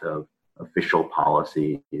result of official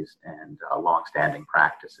policies and longstanding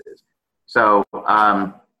practices. So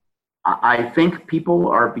I think people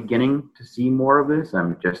are beginning to see more of this.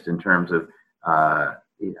 Just in terms of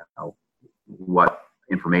what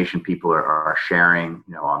information people are sharing,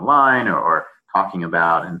 online or talking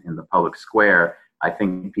about in the public square. I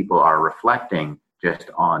think people are reflecting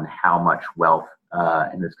just on how much wealth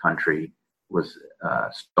in this country was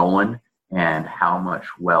stolen and how much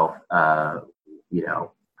wealth,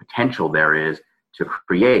 potential there is to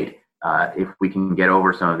create if we can get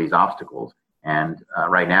over some of these obstacles. And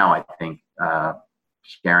right now, I think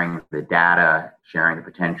sharing the data, sharing the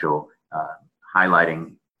potential,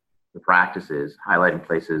 highlighting the practices, highlighting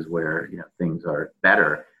places where things are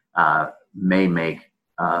better may make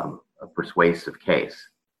a persuasive case.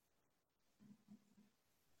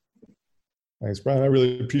 Thanks, Brian. I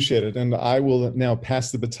really appreciate it. And I will now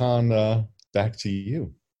pass the baton back to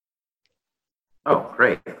you. Oh,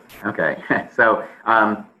 great. Okay. So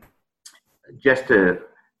just to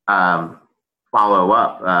follow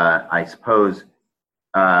up, I suppose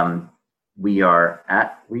we are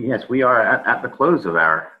at the close of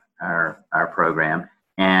our program.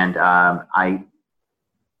 And I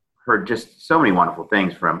heard just so many wonderful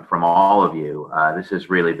things from all of you. This has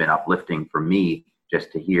really been uplifting for me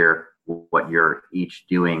just to hear what you're each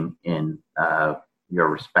doing in your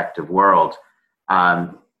respective worlds.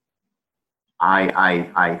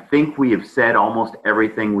 I think we have said almost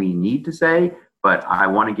everything we need to say, but I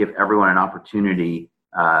want to give everyone an opportunity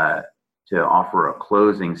to offer a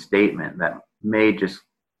closing statement that may just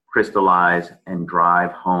crystallize and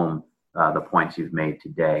drive home the points you've made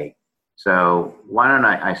today. So why don't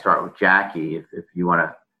I start with Jackie, if you want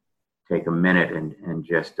to take a minute and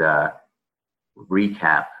just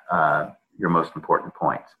recap your most important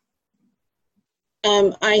points.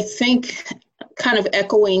 I think, kind of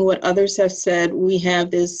echoing what others have said, we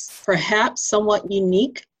have this perhaps somewhat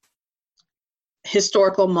unique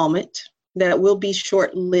historical moment that will be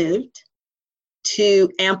short-lived to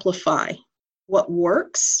amplify what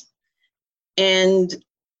works and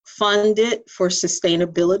fund it for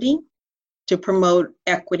sustainability, to promote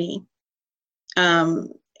equity, and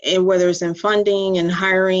whether it's in funding and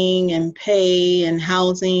hiring and pay and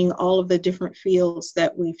housing, all of the different fields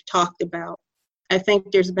that we've talked about. I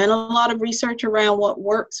think there's been a lot of research around what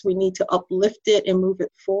works. We need to uplift it and move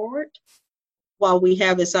it forward while we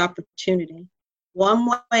have this opportunity. One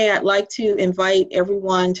way I'd like to invite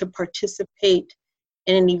everyone to participate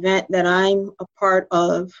in an event that I'm a part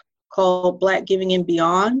of called Black Giving and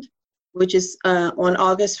Beyond, which is on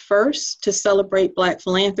August 1st to celebrate Black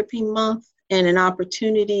Philanthropy Month, and an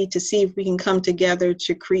opportunity to see if we can come together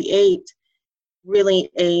to create really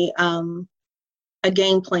a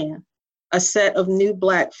game plan, a set of new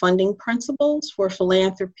Black funding principles for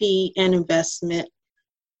philanthropy and investment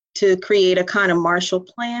to create a kind of Marshall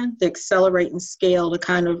Plan to accelerate and scale the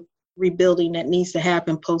kind of rebuilding that needs to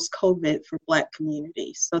happen post-COVID for Black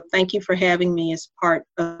communities. So thank you for having me as part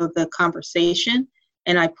of the conversation.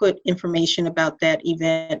 And I put information about that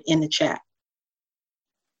event in the chat.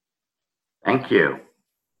 Thank you.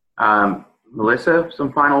 Melissa,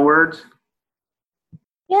 some final words?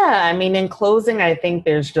 Yeah, I mean, in closing, I think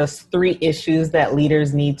there's just 3 issues that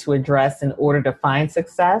leaders need to address in order to find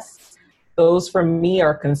success. Those for me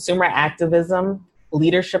are consumer activism,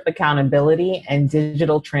 leadership accountability, and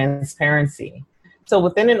digital transparency. So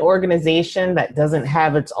within an organization that doesn't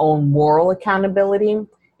have its own moral accountability,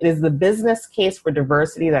 it is the business case for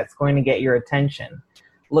diversity that's going to get your attention.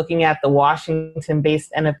 Looking at the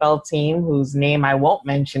Washington-based NFL team, whose name I won't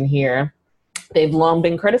mention here, they've long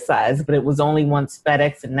been criticized, but it was only once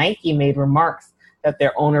FedEx and Nike made remarks that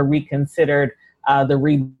their owner reconsidered the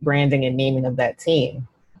rebranding and naming of that team.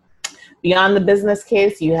 Beyond the business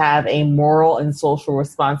case, you have a moral and social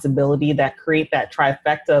responsibility that create that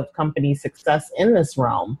trifecta of company success in this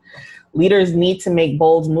realm. Leaders need to make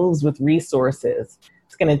bold moves with resources.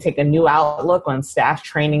 It's going to take a new outlook on staff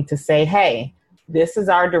training to say, hey, this is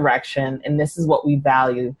our direction and this is what we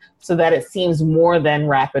value, so that it seems more than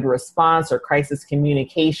rapid response or crisis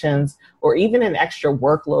communications or even an extra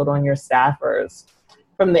workload on your staffers.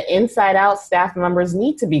 From the inside out, staff members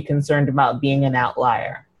need to be concerned about being an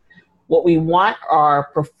outlier. What we want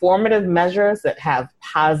are performative measures that have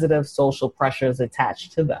positive social pressures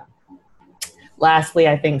attached to them. Lastly,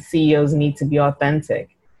 I think CEOs need to be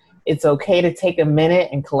authentic. It's okay to take a minute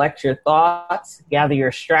and collect your thoughts, gather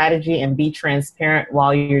your strategy, and be transparent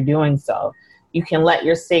while you're doing so. You can let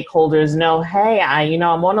your stakeholders know, hey,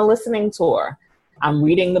 I'm on a listening tour. I'm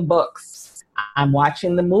reading the books. I'm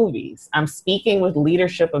watching the movies. I'm speaking with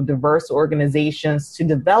leadership of diverse organizations to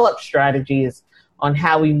develop strategies on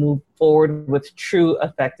how we move forward with true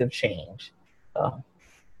effective change. So,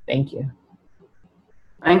 thank you.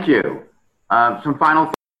 Thank you. Some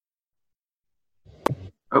final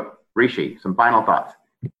Rishi, some final thoughts.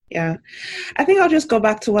 Yeah, I think I'll just go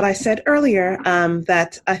back to what I said earlier,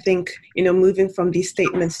 that I think, moving from these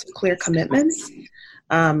statements to clear commitments,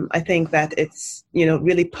 I think that it's,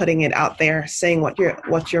 really putting it out there, saying what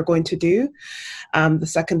you're going to do. The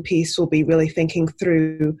second piece will be really thinking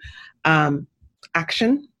through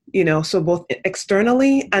action, so both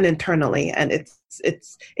externally and internally, and it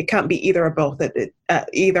can't be either or both.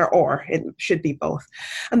 Either or, it should be both.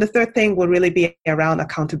 And the third thing will really be around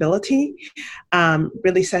accountability,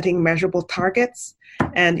 really setting measurable targets.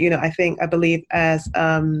 And I believe as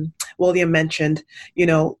William mentioned,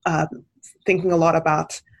 thinking a lot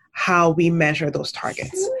about how we measure those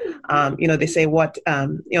targets. They say what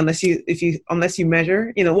unless you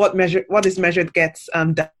measure, what is measured gets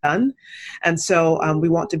done. And so we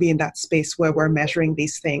want to be in that space where we're measuring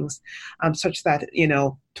these things, such that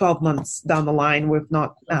 12 months down the line we've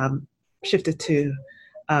not shifted to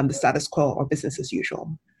the status quo or business as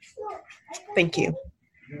usual. Thank you.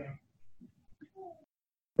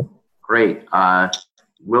 Great.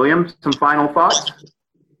 William, some final thoughts?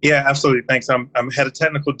 Yeah, absolutely. Thanks. I'm had a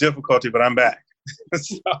technical difficulty, but I'm back.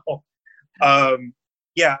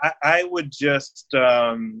 I would just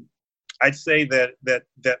I'd say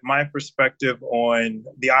that my perspective on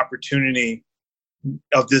the opportunity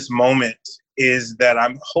of this moment is that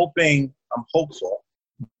I'm hopeful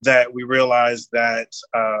that we realize that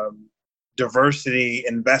diversity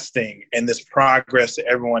investing and this progress that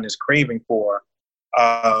everyone is craving for,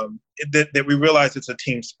 that we realize it's a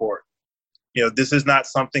team sport. This is not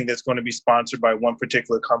something that's going to be sponsored by one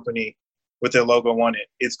particular company with their logo on it.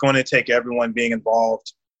 It's going to take everyone being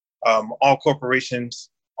involved, all corporations,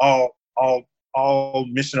 all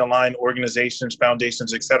mission-aligned organizations,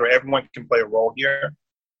 foundations, et cetera. Everyone can play a role here.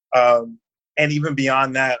 And even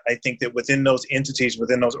beyond that, I think that within those entities,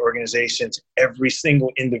 within those organizations, every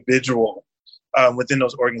single individual within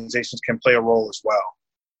those organizations can play a role as well.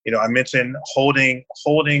 I mentioned holding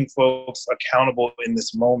folks accountable in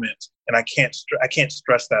this moment, and I can't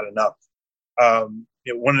stress that enough.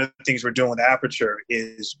 One of the things we're doing with Aperture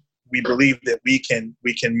is we believe that we can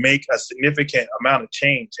make a significant amount of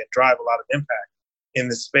change and drive a lot of impact in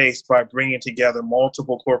the space by bringing together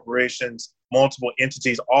multiple corporations, multiple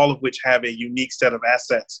entities, all of which have a unique set of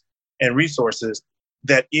assets and resources,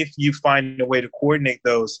 that if you find a way to coordinate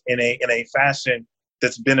those in a fashion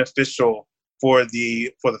that's beneficial for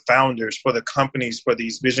the founders, for the companies, for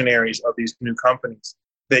these visionaries of these new companies,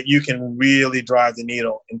 that you can really drive the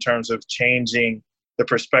needle in terms of changing the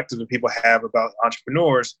perspective that people have about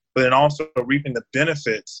entrepreneurs, but then also reaping the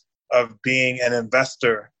benefits of being an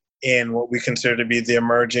investor in what we consider to be the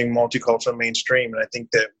emerging multicultural mainstream. And I think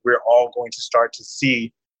that we're all going to start to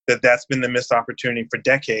see that that's been the missed opportunity for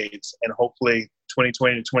decades. And hopefully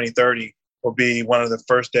 2020 to 2030 will be one of the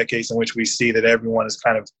first decades in which we see that everyone has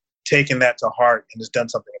kind of taken that to heart and has done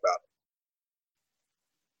something about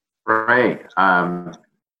it. Right.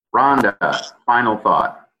 Rhonda, final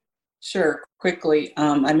thought. Sure, quickly.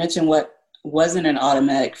 I mentioned what wasn't an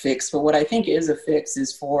automatic fix, but what I think is a fix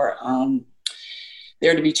is for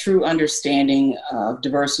there to be true understanding of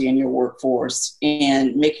diversity in your workforce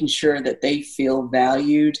and making sure that they feel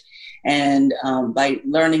valued, and by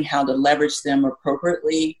learning how to leverage them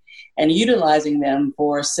appropriately and utilizing them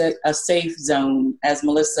for a safe zone. As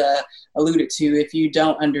Melissa alluded to, if you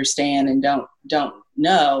don't understand and don't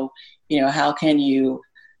know, how can you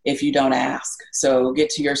if you don't ask? So get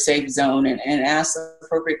to your safe zone and ask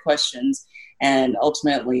appropriate questions. And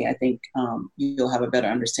ultimately, I think you'll have a better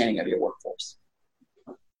understanding of your workforce.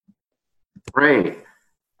 Great.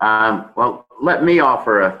 Well, let me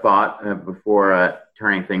offer a thought before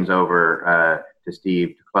turning things over to Steve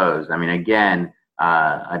to close. I mean, again,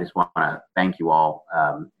 I just want to thank you all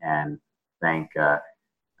and thank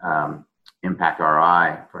Impact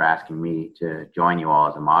ROI for asking me to join you all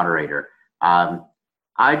as a moderator.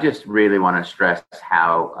 I just really want to stress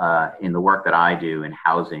how in the work that I do in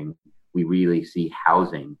housing, we really see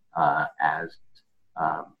housing as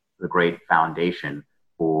the great foundation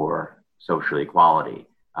for social equality.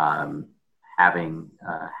 Having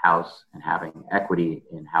a house and having equity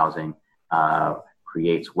in housing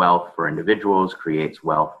creates wealth for individuals, creates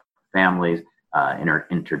wealth for families,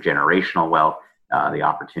 intergenerational wealth, the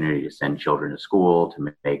opportunity to send children to school,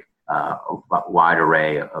 to make a wide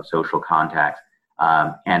array of social contacts.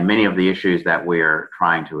 And many of the issues that we're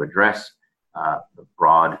trying to address, the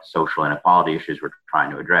broad social inequality issues we're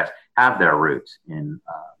trying to address, have their roots in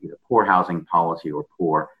either poor housing policy or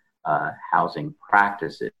poor housing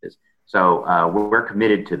practices. So we're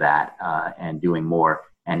committed to that and doing more,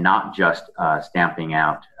 and not just stamping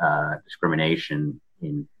out discrimination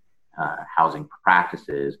in housing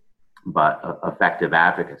practices, but effective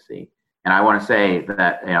advocacy. And I want to say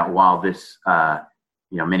that while this,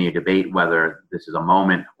 many debate whether this is a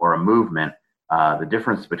moment or a movement, the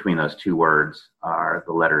difference between those two words are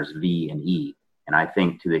the letters V and E. And I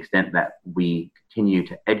think to the extent that we continue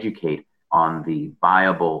to educate on the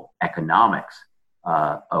viable economics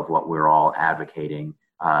of what we're all advocating,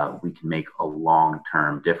 we can make a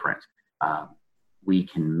long-term difference. We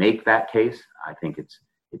can make that case. I think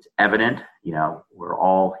it's evident. We're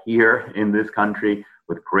all here in this country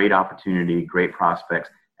with great opportunity, great prospects,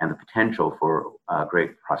 and the potential for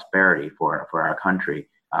great prosperity for our country.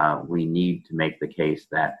 We need to make the case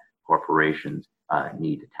that corporations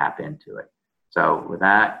need to tap into it. So with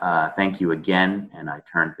that, thank you again, and I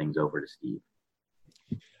turn things over to Steve.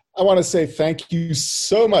 I want to say thank you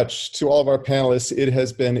so much to all of our panelists. It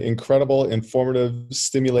has been incredible, informative,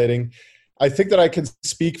 stimulating. I think that I can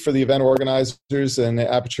speak for the event organizers and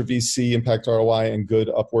Aperture VC, Impact ROI, and Good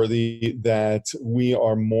Upworthy that we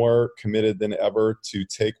are more committed than ever to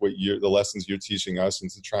take the lessons you're teaching us and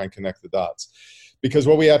to try and connect the dots. Because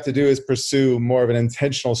what we have to do is pursue more of an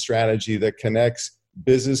intentional strategy that connects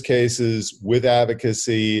business cases with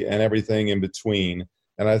advocacy and everything in between.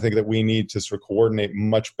 And I think that we need to sort of coordinate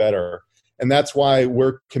much better. And that's why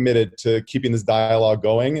we're committed to keeping this dialogue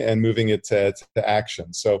going and moving it to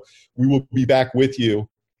action. So we will be back with you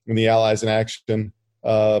in the Allies in Action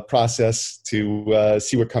process to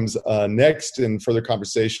see what comes next in further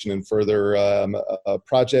conversation and further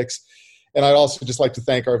projects. And I'd also just like to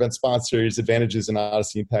thank our event sponsors, Advantages and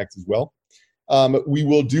Odyssey Impact as well. We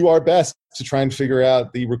will do our best to try and figure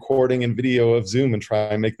out the recording and video of Zoom and try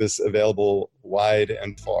and make this available wide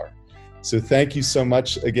and far. So thank you so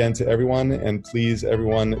much again to everyone, and please,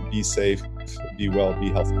 everyone, be safe, be well,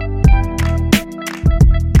 be healthy.